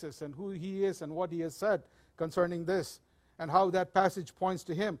to Jesus and who He is and what He has said concerning this and how that passage points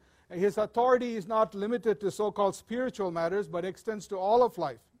to Him. His authority is not limited to so-called spiritual matters, but extends to all of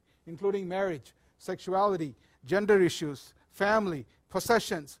life, including marriage, sexuality, gender issues, family,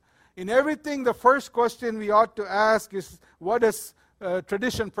 possessions. In everything, the first question we ought to ask is, what does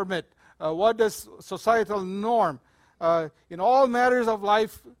tradition permit? What does societal norm? In all matters of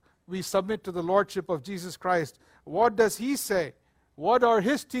life, we submit to the Lordship of Jesus Christ. What does He say? What are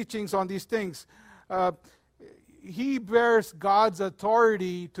His teachings on these things? He bears God's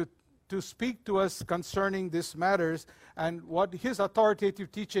authority to speak to us concerning these matters, and what His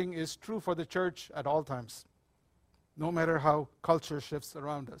authoritative teaching is true for the church at all times, no matter how culture shifts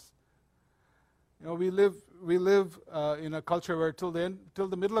around us. You know, we live in a culture where till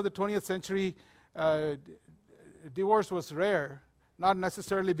the middle of the 20th century, divorce was rare, not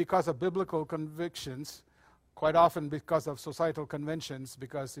necessarily because of biblical convictions, quite often because of societal conventions,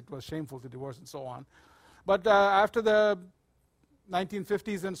 because it was shameful to divorce and so on. But after the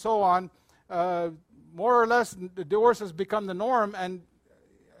 1950s and so on, more or less divorce has become the norm, and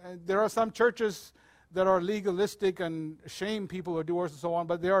there are some churches that are legalistic and shame people who divorce and so on,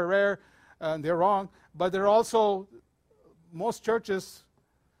 but they are rare and they're wrong. But there are also, most churches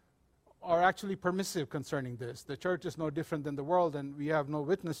are actually permissive concerning this. The church is no different than the world, and we have no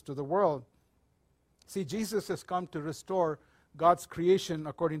witness to the world. See, Jesus has come to restore God's creation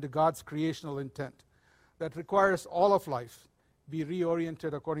according to God's creational intent. That requires all of life be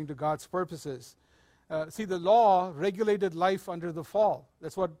reoriented according to God's purposes. See, the law regulated life under the fall.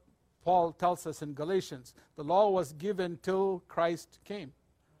 That's what Paul tells us in Galatians. The law was given till Christ came.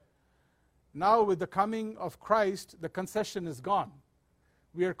 Now with the coming of Christ, the concession is gone.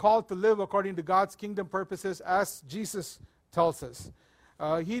 We are called to live according to God's kingdom purposes as Jesus tells us.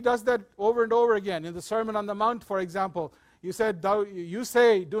 He does that over and over again. In the Sermon on the Mount, for example, you say,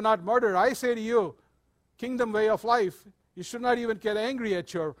 do not murder. I say to you, kingdom way of life, you should not even get angry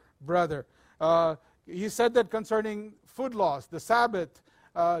at your brother. He said that concerning food laws, the Sabbath.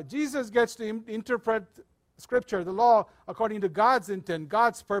 Jesus gets to interpret Scripture, the law, according to God's intent,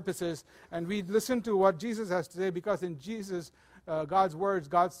 God's purposes, and we listen to what Jesus has to say, because in Jesus, God's words,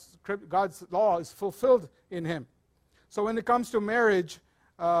 God's law is fulfilled in Him. So when it comes to marriage,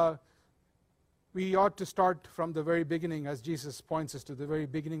 we ought to start from the very beginning, as Jesus points us to the very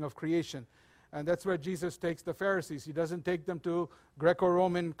beginning of creation. And that's where Jesus takes the Pharisees. He doesn't take them to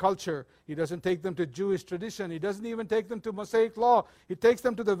Greco-Roman culture. He doesn't take them to Jewish tradition. He doesn't even take them to Mosaic law. He takes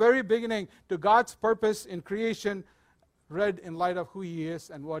them to the very beginning, to God's purpose in creation, read in light of who He is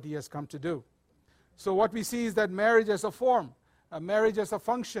and what He has come to do. So what we see is that marriage as a form, marriage as a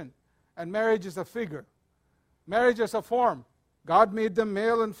function, and marriage as a figure. Marriage as a form. God made them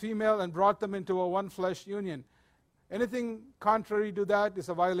male and female and brought them into a one-flesh union. Anything contrary to that is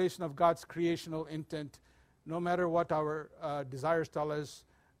a violation of God's creational intent, no matter what our desires tell us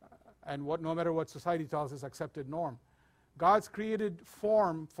and no matter what society tells us accepted norm. God's created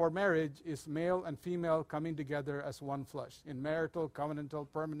form for marriage is male and female coming together as one flesh in marital, covenantal,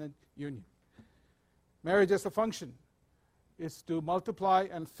 permanent union. Marriage as a function is to multiply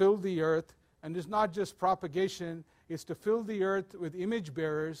and fill the earth, and is not just propagation, is to fill the earth with image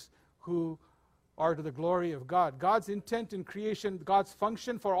bearers who are to the glory of God. God's intent in creation, God's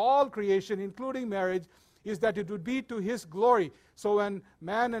function for all creation, including marriage, is that it would be to His glory. So when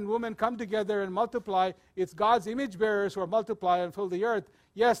man and woman come together and multiply, it's God's image bearers who are multiply and fill the earth.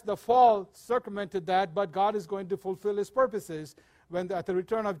 Yes, the fall circumvented that, but God is going to fulfill His purposes. At the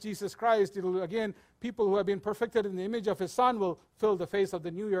return of Jesus Christ, it will again, people who have been perfected in the image of His Son will fill the face of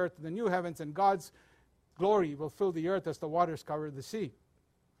the new earth, the new heavens, and God's glory will fill the earth as the waters cover the sea.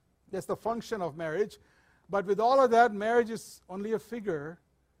 That's the function of marriage. But with all of that, marriage is only a figure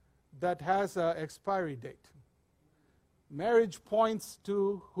that has an expiry date. Marriage points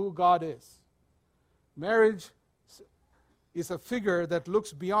to who God is. Marriage is a figure that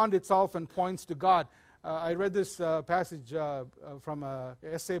looks beyond itself and points to God. I read this passage from an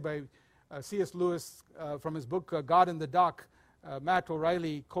essay by C.S. Lewis from his book, God in the Dock. Matt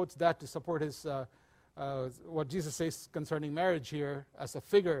O'Reilly quotes that to support his what Jesus says concerning marriage here as a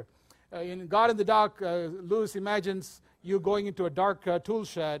figure. In God in the Dock, Lewis imagines you going into a dark tool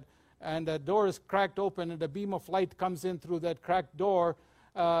shed, and the door is cracked open, and a beam of light comes in through that cracked door.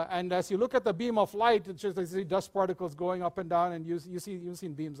 And as you look at the beam of light, it's just like you see dust particles going up and down, and you've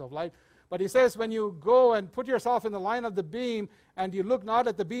seen beams of light. But he says when you go and put yourself in the line of the beam, and you look not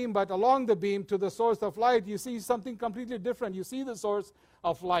at the beam but along the beam to the source of light, you see something completely different. You see the source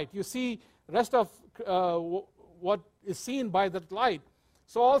of light. You see the rest of what is seen by that light.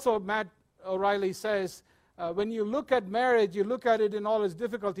 So also Matt O'Reilly says, when you look at marriage, you look at it in all its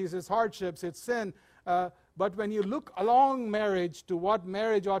difficulties, its hardships, its sin. But when you look along marriage to what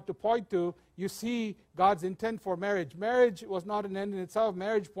marriage ought to point to, you see God's intent for marriage. Marriage was not an end in itself.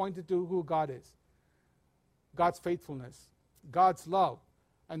 Marriage pointed to who God is. God's faithfulness, God's love.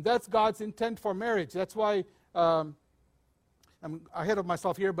 And that's God's intent for marriage. That's why I'm ahead of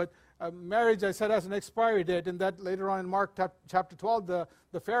myself here, but marriage, I said, has an expiry date, and that later on in Mark chapter 12,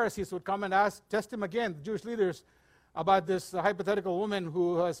 the Pharisees would come and test him again, the Jewish leaders, about this hypothetical woman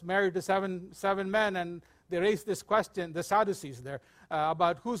who was married to seven men, and they raised this question, the Sadducees there,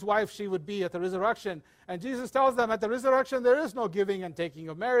 about whose wife she would be at the resurrection. And Jesus tells them at the resurrection there is no giving and taking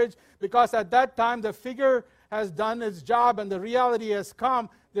of marriage, because at that time the figure has done its job and the reality has come.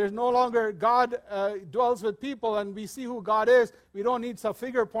 There's no longer God dwells with people, and we see who God is. We don't need some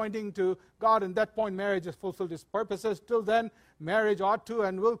figure pointing to God. And at that point, marriage has fulfilled its purposes. Till then, marriage ought to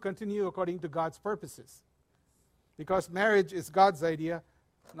and will continue according to God's purposes, because marriage is God's idea,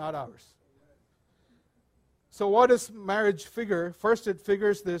 not ours. So what does marriage figure? First, it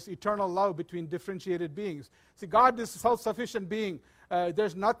figures this eternal love between differentiated beings. See, God is a self-sufficient being.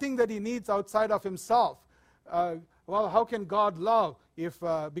 There's nothing that He needs outside of Himself. Well, how can God love?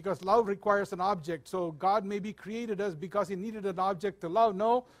 Because love requires an object. So God maybe created us because He needed an object to love.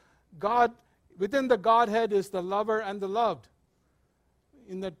 No, God, within the Godhead is the lover and the loved.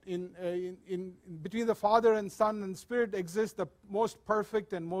 Between the Father and Son and Spirit exists the most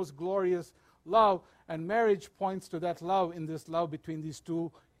perfect and most glorious love, and marriage points to that love, in this love between these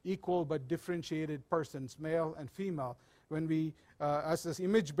two equal but differentiated persons, male and female. When we, as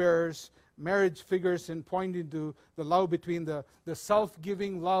image bearers, marriage figures in pointing to the love between the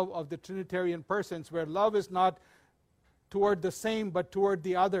self-giving love of the Trinitarian persons, where love is not toward the same but toward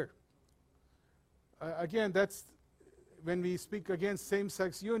the other. Again, that's when we speak against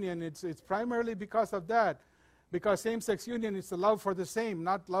same-sex union, it's primarily because of that. Because same-sex union is the love for the same,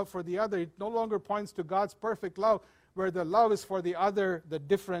 not love for the other. It no longer points to God's perfect love, where the love is for the other, the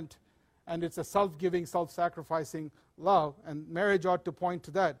different, and it's a self-giving, self-sacrificing love. And marriage ought to point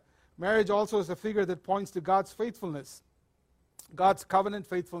to that. Marriage also is a figure that points to God's faithfulness, God's covenant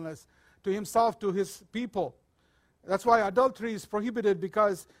faithfulness to Himself, to His people. That's why adultery is prohibited,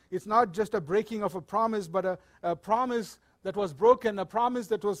 because it's not just a breaking of a promise, but a promise that was broken, a promise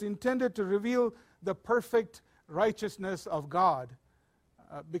that was intended to reveal the perfect righteousness of God.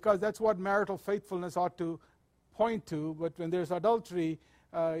 Because that's what marital faithfulness ought to point to, but when there's adultery,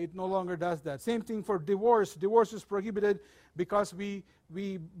 it no longer does that. Same thing for divorce. Divorce is prohibited because we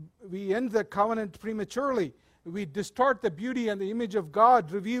end the covenant prematurely. We distort the beauty and the image of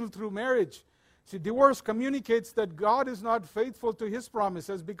God revealed through marriage. See, divorce communicates that God is not faithful to His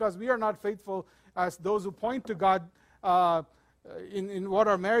promises, because we are not faithful as those who point to God in what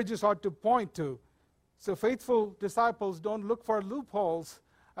our marriages ought to point to. So faithful disciples don't look for loopholes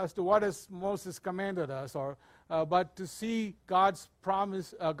as to what has Moses commanded us, but to see God's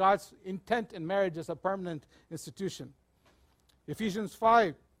promise, God's intent in marriage as a permanent institution. Ephesians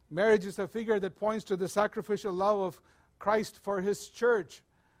 5, marriage is a figure that points to the sacrificial love of Christ for His church.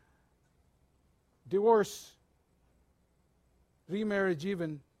 Divorce, remarriage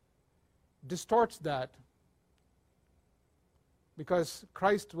even, distorts that. because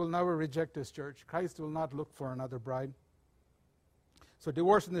Christ will never reject his church. Christ will not look for another bride. So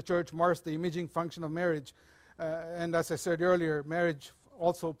divorce in the church marks the imaging function of marriage. And as I said earlier, marriage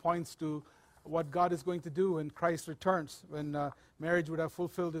also points to what God is going to do when Christ returns, when marriage would have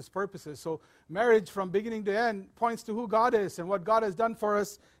fulfilled its purposes. So marriage from beginning to end points to who God is and what God has done for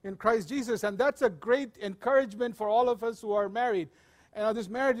us in Christ Jesus. And that's a great encouragement for all of us who are married. And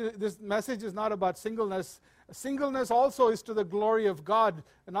this message is not about singleness. Singleness also is to the glory of God.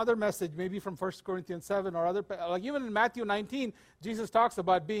 Another message, maybe from 1 Corinthians 7 or other, like even in Matthew 19, Jesus talks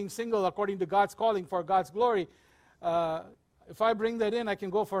about being single according to God's calling for God's glory. If I bring that in, I can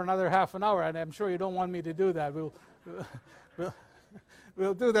go for another half an hour, and I'm sure you don't want me to do that. We'll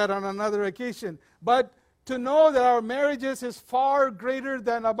do that on another occasion. But to know that our marriages is far greater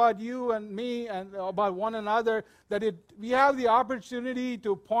than about you and me and about one another, that we have the opportunity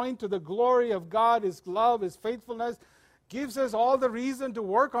to point to the glory of God, His love, His faithfulness, gives us all the reason to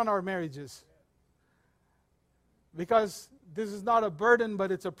work on our marriages. Because this is not a burden,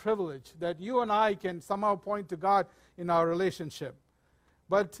 but it's a privilege that you and I can somehow point to God in our relationship.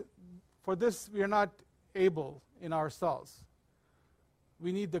 But for this, we are not able in ourselves.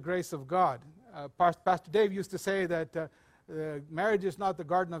 We need the grace of God. Pastor Dave used to say that marriage is not the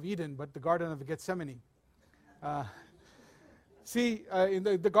Garden of Eden, but the Garden of Gethsemane. In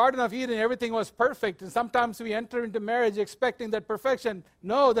the Garden of Eden, everything was perfect, and sometimes we enter into marriage expecting that perfection.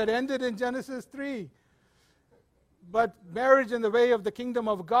 No, that ended in Genesis 3. But marriage in the way of the kingdom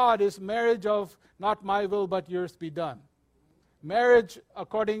of God is marriage of not my will, but yours be done. Marriage,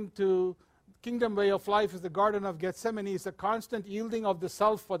 according to kingdom way of life, is the Garden of Gethsemane, is a constant yielding of the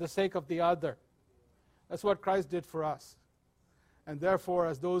self for the sake of the other. That's what Christ did for us. And therefore,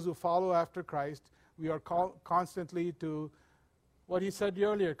 as those who follow after Christ, we are called constantly to what he said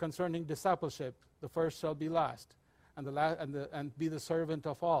earlier concerning discipleship. The first shall be last, and be the servant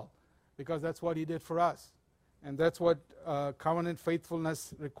of all, because that's what he did for us. And that's what covenant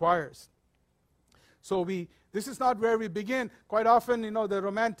faithfulness requires. So this is not where we begin. Quite often, the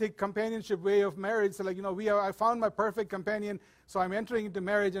romantic companionship way of marriage, so I found my perfect companion, so I'm entering into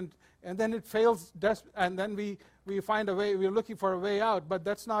marriage, and then it fails, and then we find a way, we're looking for a way out. But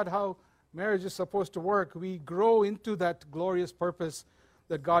that's not how marriage is supposed to work. We grow into that glorious purpose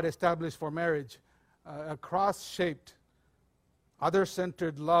that God established for marriage, a cross-shaped,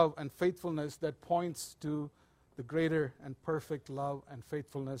 other-centered love and faithfulness that points to the greater and perfect love and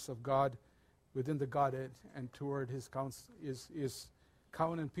faithfulness of God within the Godhead and toward his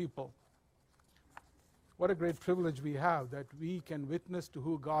covenant people. What a great privilege we have that we can witness to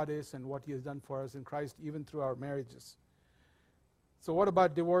who God is and what he has done for us in Christ, even through our marriages. So what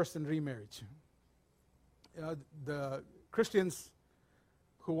about divorce and remarriage? The Christians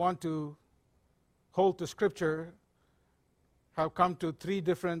who want to hold to Scripture have come to three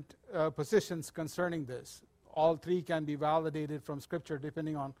different positions concerning this. All three can be validated from Scripture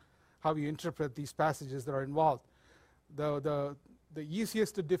depending on how you interpret these passages that are involved. The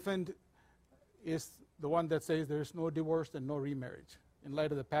easiest to defend is the one that says there is no divorce and no remarriage, in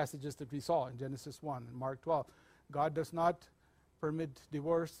light of the passages that we saw in Genesis 1 and Mark 12. God does not permit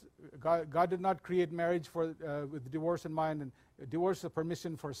divorce. God did not create marriage with divorce in mind, and divorce is a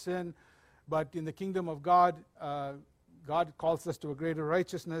permission for sin. But in the kingdom of God, God calls us to a greater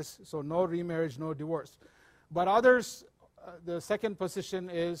righteousness, so no remarriage, no divorce. But others, the second position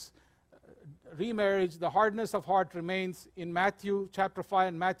is remarriage. The hardness of heart remains. In Matthew chapter 5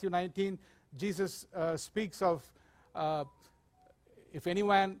 and Matthew 19, Jesus speaks of if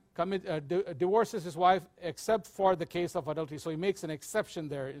anyone divorces his wife except for the case of adultery. So he makes an exception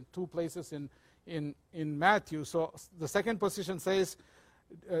there in two places in Matthew. So the second position says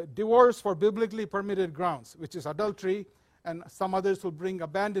divorce for biblically permitted grounds, which is adultery, and some others will bring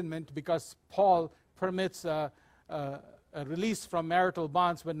abandonment because Paul permits a release from marital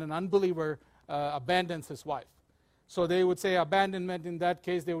bonds when an unbeliever abandons his wife. So they would say abandonment. In that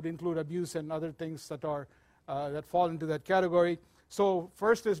case, they would include abuse and other things that fall into that category. So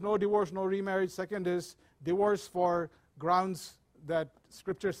first is no divorce, no remarriage. Second is divorce for grounds that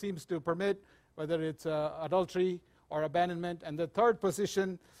Scripture seems to permit, whether it's adultery or abandonment. And the third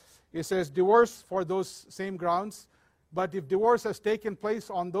position, it says divorce for those same grounds. But if divorce has taken place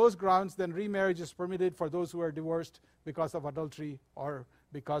on those grounds, then remarriage is permitted for those who are divorced because of adultery or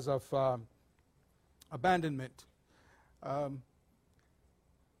because of abandonment.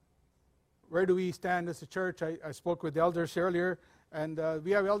 Where do we stand as a church? I spoke with the elders earlier, and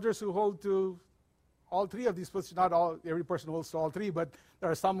we have elders who hold to all three of these positions. Not every person holds to all three, but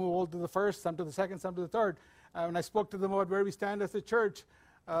there are some who hold to the first, some to the second, some to the third. When I spoke to them about where we stand as a church,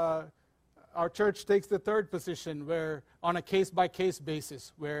 our church takes the third position, where on a case-by-case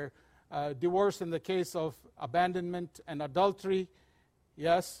basis, where divorce in the case of abandonment and adultery,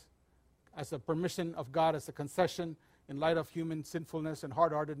 yes, as a permission of God, as a concession in light of human sinfulness and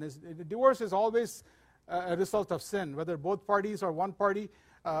hard-heartedness. Divorce is always a result of sin, whether both parties or one party.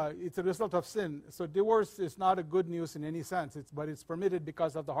 It's a result of sin. So divorce is not a good news in any sense, but it's permitted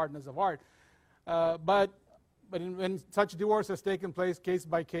because of the hardness of heart. But when such divorce has taken place, case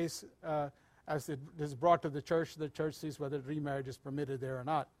by case, as it is brought to the church sees whether remarriage is permitted there or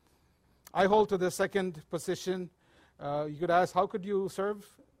not. I hold to the second position. You could ask, how could you serve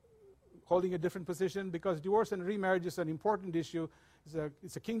holding a different position? Because divorce and remarriage is an important issue.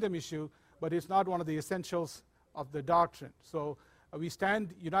 It's a kingdom issue, but it's not one of the essentials of the doctrine. So we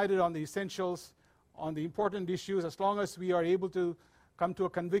stand united on the essentials, on the important issues. As long as we are able to come to a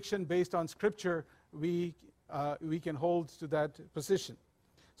conviction based on Scripture, we can hold to that position.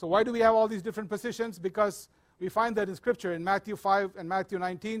 So why do we have all these different positions? Because we find that in Scripture, in Matthew 5 and Matthew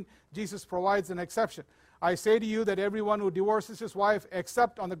 19, Jesus provides an exception. I say to you that everyone who divorces his wife,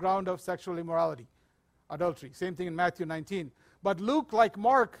 except on the ground of sexual immorality, adultery. Same thing in Matthew 19. But Luke, like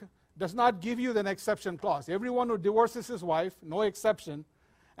Mark, does not give you an exception clause. Everyone who divorces his wife, no exception,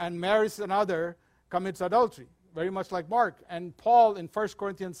 and marries another commits adultery, very much like Mark. And Paul in 1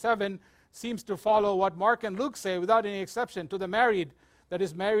 Corinthians 7 seems to follow what Mark and Luke say without any exception. To the married that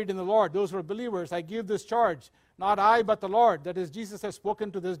is married in the Lord, those who are believers, I give this charge, not I but the Lord. That is, Jesus has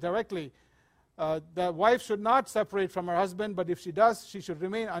spoken to this directly. The wife should not separate from her husband, but if she does, she should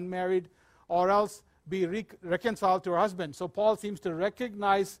remain unmarried or else be reconciled to her husband. So Paul seems to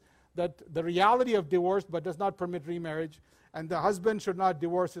recognize that the reality of divorce, but does not permit remarriage, and the husband should not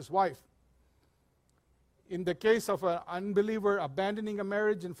divorce his wife. In the case of an unbeliever abandoning a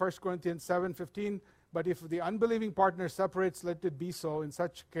marriage in 1 Corinthians 7:15, but if the unbelieving partner separates, let it be so. In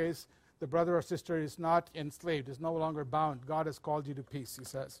such case, the brother or sister is not enslaved, is no longer bound. God has called you to peace, he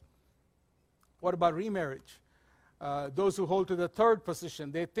says. What about remarriage? Those who hold to the third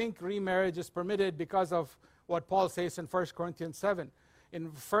position, they think remarriage is permitted because of what Paul says in 1 Corinthians 7. In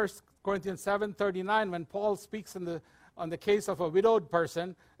 1 Corinthians 7:39, when Paul speaks on the case of a widowed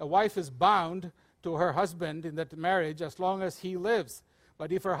person, a wife is bound to her husband in that marriage as long as he lives.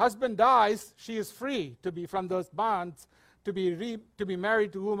 But if her husband dies, she is free to be from those bonds, to be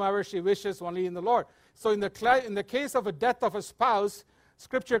married to whomever she wishes, only in the Lord. So in the case of a death of a spouse,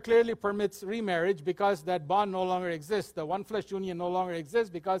 Scripture clearly permits remarriage because that bond no longer exists. The one flesh union no longer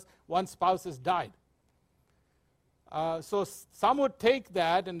exists because one spouse has died. So some would take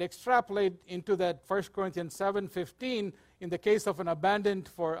that and extrapolate into that 1 Corinthians 7:15 in the case of an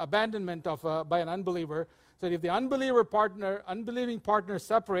abandonment by an unbeliever. So if the unbelieving partner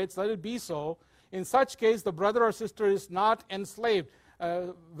separates, let it be so. In such case, the brother or sister is not enslaved.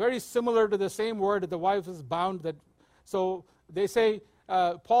 Very similar to the same word that the wife is bound. So they say,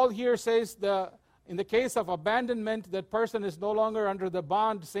 Paul here says in the case of abandonment, that person is no longer under the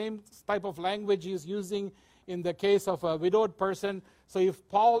bond. Same type of language he is using in the case of a widowed person. So if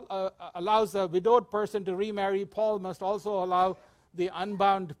Paul allows a widowed person to remarry, Paul must also allow the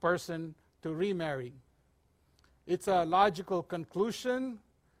unbound person to remarry. It's a logical conclusion.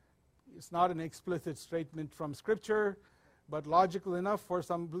 It's not an explicit statement from Scripture, but logical enough for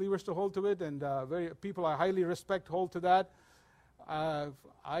some believers to hold to it, and people I highly respect hold to that.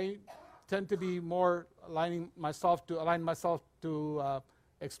 I tend to be more align myself to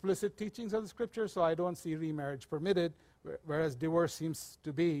explicit teachings of the Scripture, so I don't see remarriage permitted, whereas divorce seems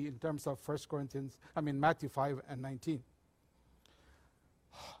to be in terms of Matthew 5 and 19.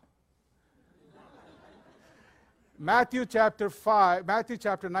 Matthew chapter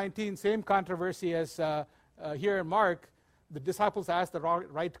 19, same controversy as here in Mark. The disciples asked the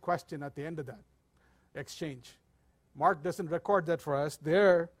right question at the end of that exchange. Mark doesn't record that for us.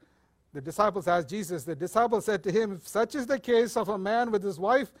 There, the disciples asked Jesus, the disciples said to him, if such is the case of a man with his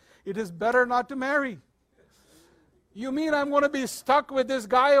wife, it is better not to marry. You mean I'm going to be stuck with this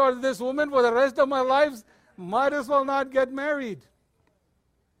guy or this woman for the rest of my life? Might as well not get married.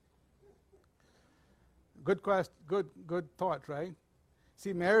 Good question, good thought, right?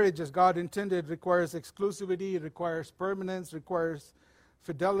 See, marriage as God intended requires exclusivity, requires permanence, requires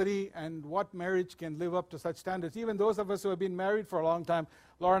fidelity, and what marriage can live up to such standards? Even those of us who have been married for a long time,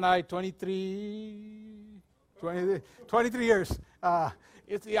 Laura and I, 23 years.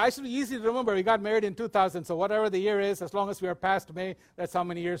 It's actually easy to remember. We got married in 2000, so whatever the year is, as long as we are past May, that's how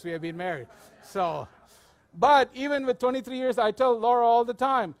many years we have been married. So, but even with 23 years, I tell Laura all the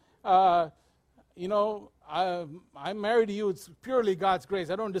time, I'm married to you. It's purely God's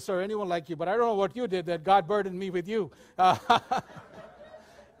grace. I don't deserve anyone like you, but I don't know what you did that God burdened me with you.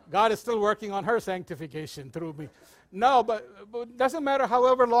 God is still working on her sanctification through me. No, but it doesn't matter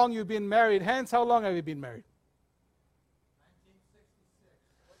however long you've been married. Hans, how long have you been married?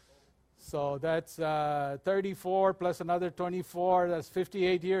 1966. So that's 34 plus another 24. That's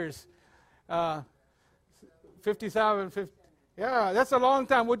 58 years. 57, 50. Yeah, that's a long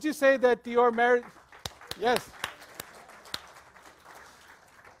time. Would you say that you're married? Yes.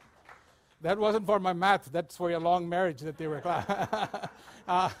 That wasn't for my math. That's for your long marriage that they were.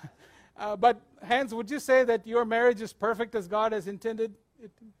 But Hans, would you say that your marriage is perfect as God has intended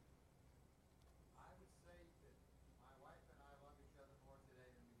it? I would say that my wife and I love each other more today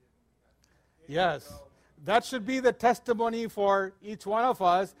than we did when we got married. Yes. That should be the testimony for each one of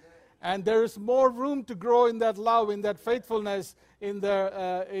us. And there is more room to grow in that love, in that faithfulness.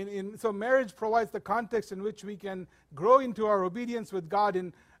 So marriage provides the context in which we can grow into our obedience with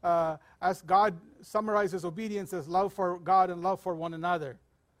God, as God summarizes obedience as love for God and love for one another.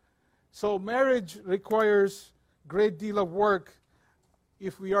 So marriage requires a great deal of work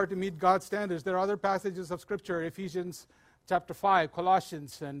if we are to meet God's standards. There are other passages of Scripture, Ephesians chapter 5,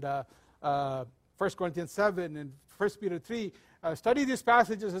 Colossians, and 1 Corinthians 7, and 1 Peter 3. Study these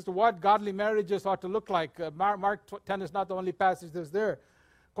passages as to what godly marriages ought to look like. Mark 10 is not the only passage that's there.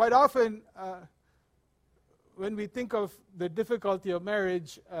 Quite often, when we think of the difficulty of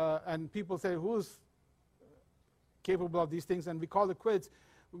marriage, and people say, who's capable of these things, and we call it quits,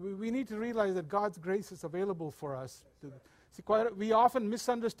 we need to realize that God's grace is available for us. We often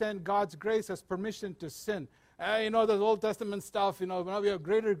misunderstand God's grace as permission to sin. The Old Testament stuff, now we have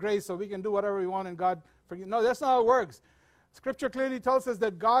greater grace, so we can do whatever we want and God forgive. No, that's not how it works. Scripture clearly tells us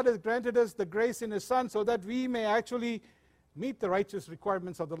that God has granted us the grace in His Son so that we may actually meet the righteous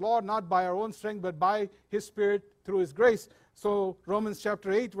requirements of the law, not by our own strength, but by His Spirit through His grace. So Romans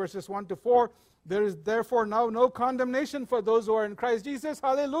chapter 8, verses 1 to 4, there is therefore now no condemnation for those who are in Christ Jesus.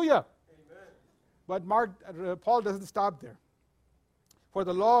 Hallelujah. Amen. But Paul doesn't stop there. For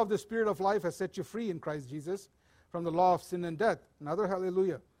the law of the Spirit of life has set you free in Christ Jesus from the law of sin and death. Another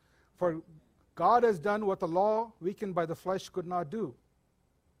hallelujah. For God has done what the law, weakened by the flesh, could not do.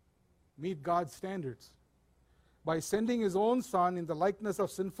 Meet God's standards. By sending His own Son in the likeness of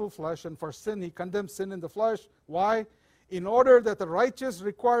sinful flesh, and for sin He condemned sin in the flesh. Why? In order that the righteous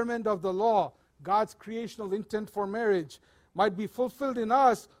requirement of the law, God's creational intent for marriage, might be fulfilled in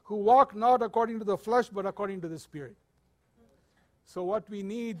us who walk not according to the flesh, but according to the Spirit. So what we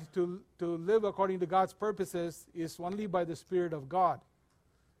need to live according to God's purposes is only by the Spirit of God.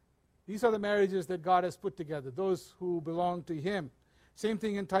 These are the marriages that God has put together, those who belong to Him. Same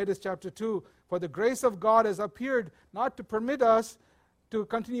thing in Titus chapter 2. For the grace of God has appeared not to permit us to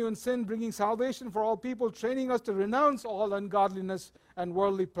continue in sin, bringing salvation for all people, training us to renounce all ungodliness and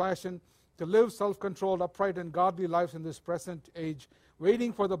worldly passion, to live self-controlled, upright, and godly lives in this present age,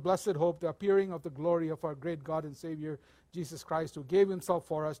 waiting for the blessed hope, the appearing of the glory of our great God and Savior, Jesus Christ, who gave Himself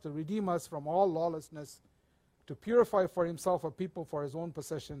for us to redeem us from all lawlessness, to purify for Himself a people for His own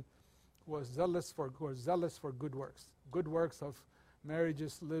possession, who are zealous for good works of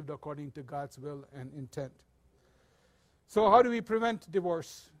marriages lived according to God's will and intent. So how do we prevent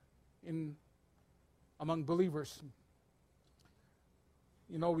divorce among believers?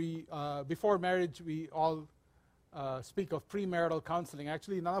 Before marriage, we all speak of premarital counseling.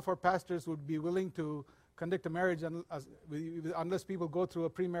 Actually, none of our pastors would be willing to conduct a marriage unless people go through a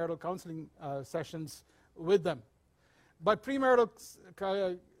premarital counseling sessions with them. But premarital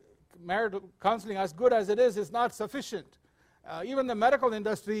marital counseling, as good as it is not sufficient. Even the medical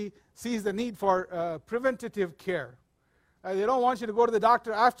industry sees the need for preventative care. They don't want you to go to the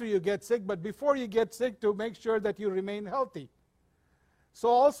doctor after you get sick, but before you get sick, to make sure that you remain healthy. So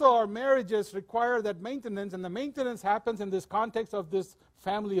also our marriages require that maintenance, and the maintenance happens in this context of this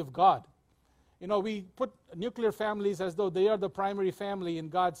family of God. We put nuclear families as though they are the primary family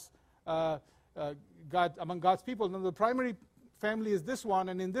in among God's people. Now the primary family is this one,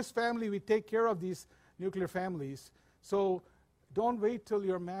 and in this family we take care of these nuclear families. So don't wait till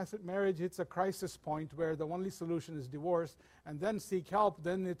your marriage hits a crisis point where the only solution is divorce, and then seek help.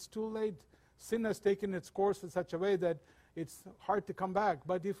 Then it's too late. Sin has taken its course in such a way that it's hard to come back.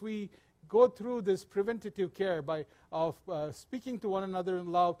 But if we go through this preventative care of speaking to one another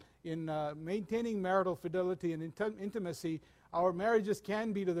in love, in maintaining marital fidelity and intimacy, our marriages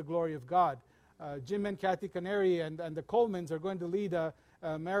can be to the glory of God. Jim and Kathy Canary and the Colemans are going to lead a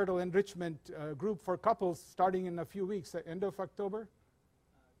marital enrichment group for couples starting in a few weeks, end of October?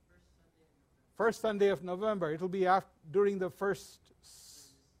 First Sunday of November. It'll be during the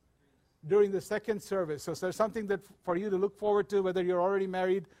second service. So there's something that for you to look forward to, whether you're already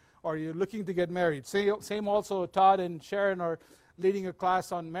married or you're looking to get married. Same also, Todd and Sharon are leading a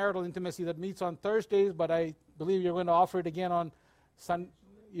class on marital intimacy that meets on Thursdays, but I believe you're going to offer it again on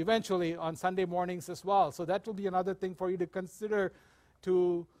eventually on Sunday mornings as well. So that will be another thing for you to consider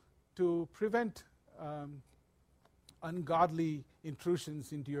to prevent ungodly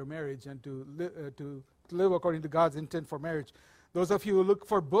intrusions into your marriage and to live according to God's intent for marriage. Those of you who look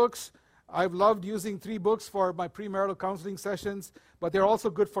for books, I've loved using 3 books for my premarital counseling sessions, but they're also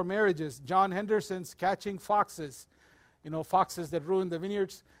good for marriages. John Henderson's Catching Foxes, foxes that ruin the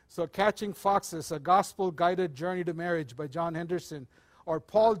vineyards. So Catching Foxes, A Gospel-Guided Journey to Marriage by John Henderson. Or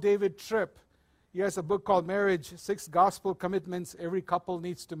Paul David Tripp, he has a book called Marriage, 6 Gospel Commitments Every Couple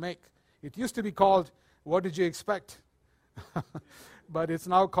Needs to Make. It used to be called, What Did You Expect? But it's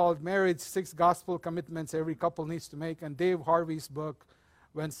now called Marriage, 6 Gospel Commitments Every Couple Needs to Make. And Dave Harvey's book,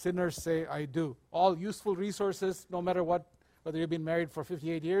 When Sinners Say I Do. All useful resources, no matter what, whether you've been married for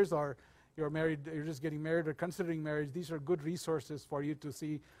 58 years or you're just getting married or considering marriage. These are good resources for you to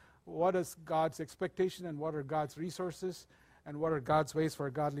see what is God's expectation and what are God's resources and what are God's ways for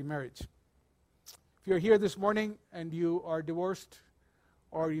a godly marriage. If you're here this morning and you are divorced,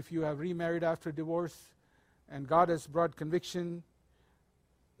 or if you have remarried after divorce and God has brought conviction,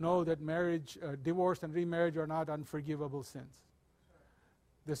 know that marriage, divorce and remarriage are not unforgivable sins.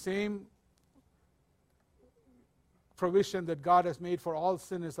 The same provision that God has made for all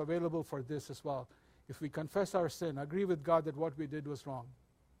sin is available for this as well. If we confess our sin, agree with God that what we did was wrong,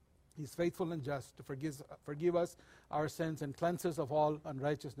 He's faithful and just to forgive us our sins and cleanse us of all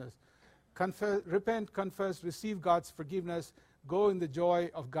unrighteousness. Repent, confess, receive God's forgiveness, go in the joy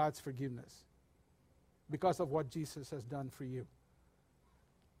of God's forgiveness because of what Jesus has done for you.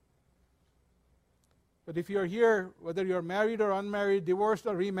 But if you're here, whether you're married or unmarried, divorced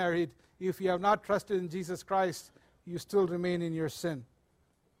or remarried, if you have not trusted in Jesus Christ, you still remain in your sin.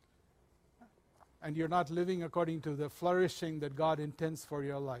 And you're not living according to the flourishing that God intends for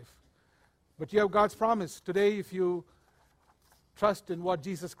your life. But you have God's promise. Today, if you trust in what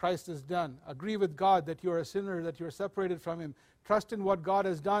Jesus Christ has done, agree with God that you're a sinner, that you're separated from Him, trust in what God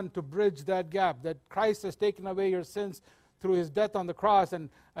has done to bridge that gap, that Christ has taken away your sins through His death on the cross and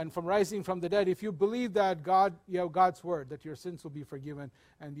from rising from the dead. If you believe that, you have God's word, that your sins will be forgiven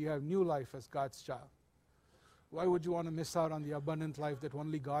and you have new life as God's child. Why would you want to miss out on the abundant life that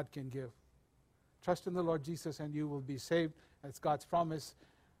only God can give? Trust in the Lord Jesus and you will be saved. That's God's promise.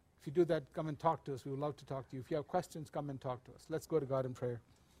 If you do that, come and talk to us. We would love to talk to you. If you have questions, come and talk to us. Let's go to God in prayer.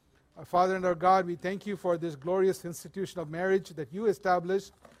 Our Father and our God, we thank you for this glorious institution of marriage that you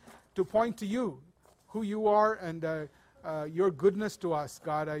established to point to you, who you are, and your goodness to us,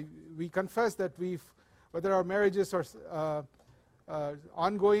 God. We confess that whether our marriages are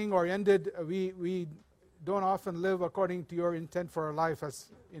ongoing or ended, we don't often live according to your intent for our life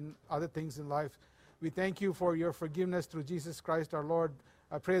as in other things in life. We thank you for your forgiveness through Jesus Christ our Lord.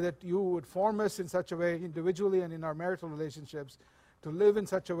 I pray that you would form us in such a way, individually and in our marital relationships, to live in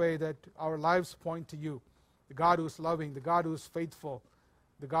such a way that our lives point to you, the God who is loving, the God who is faithful,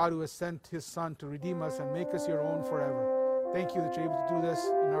 the God who has sent His Son to redeem us and make us your own forever. Thank you that you're able to do this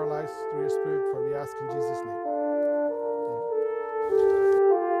in our lives through your Spirit, for we ask in Jesus' name.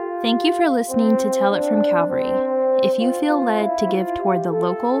 Thank you for listening to Tell It from Calvary. If you feel led to give toward the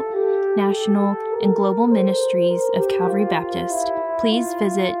local, national, and global ministries of Calvary Baptist, please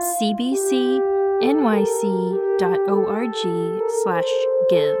visit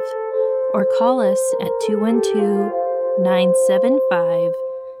cbcnyc.org/give or call us at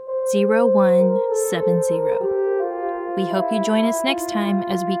 212-975-0170. We hope you join us next time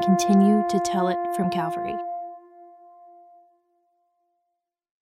as we continue to tell it from Calvary.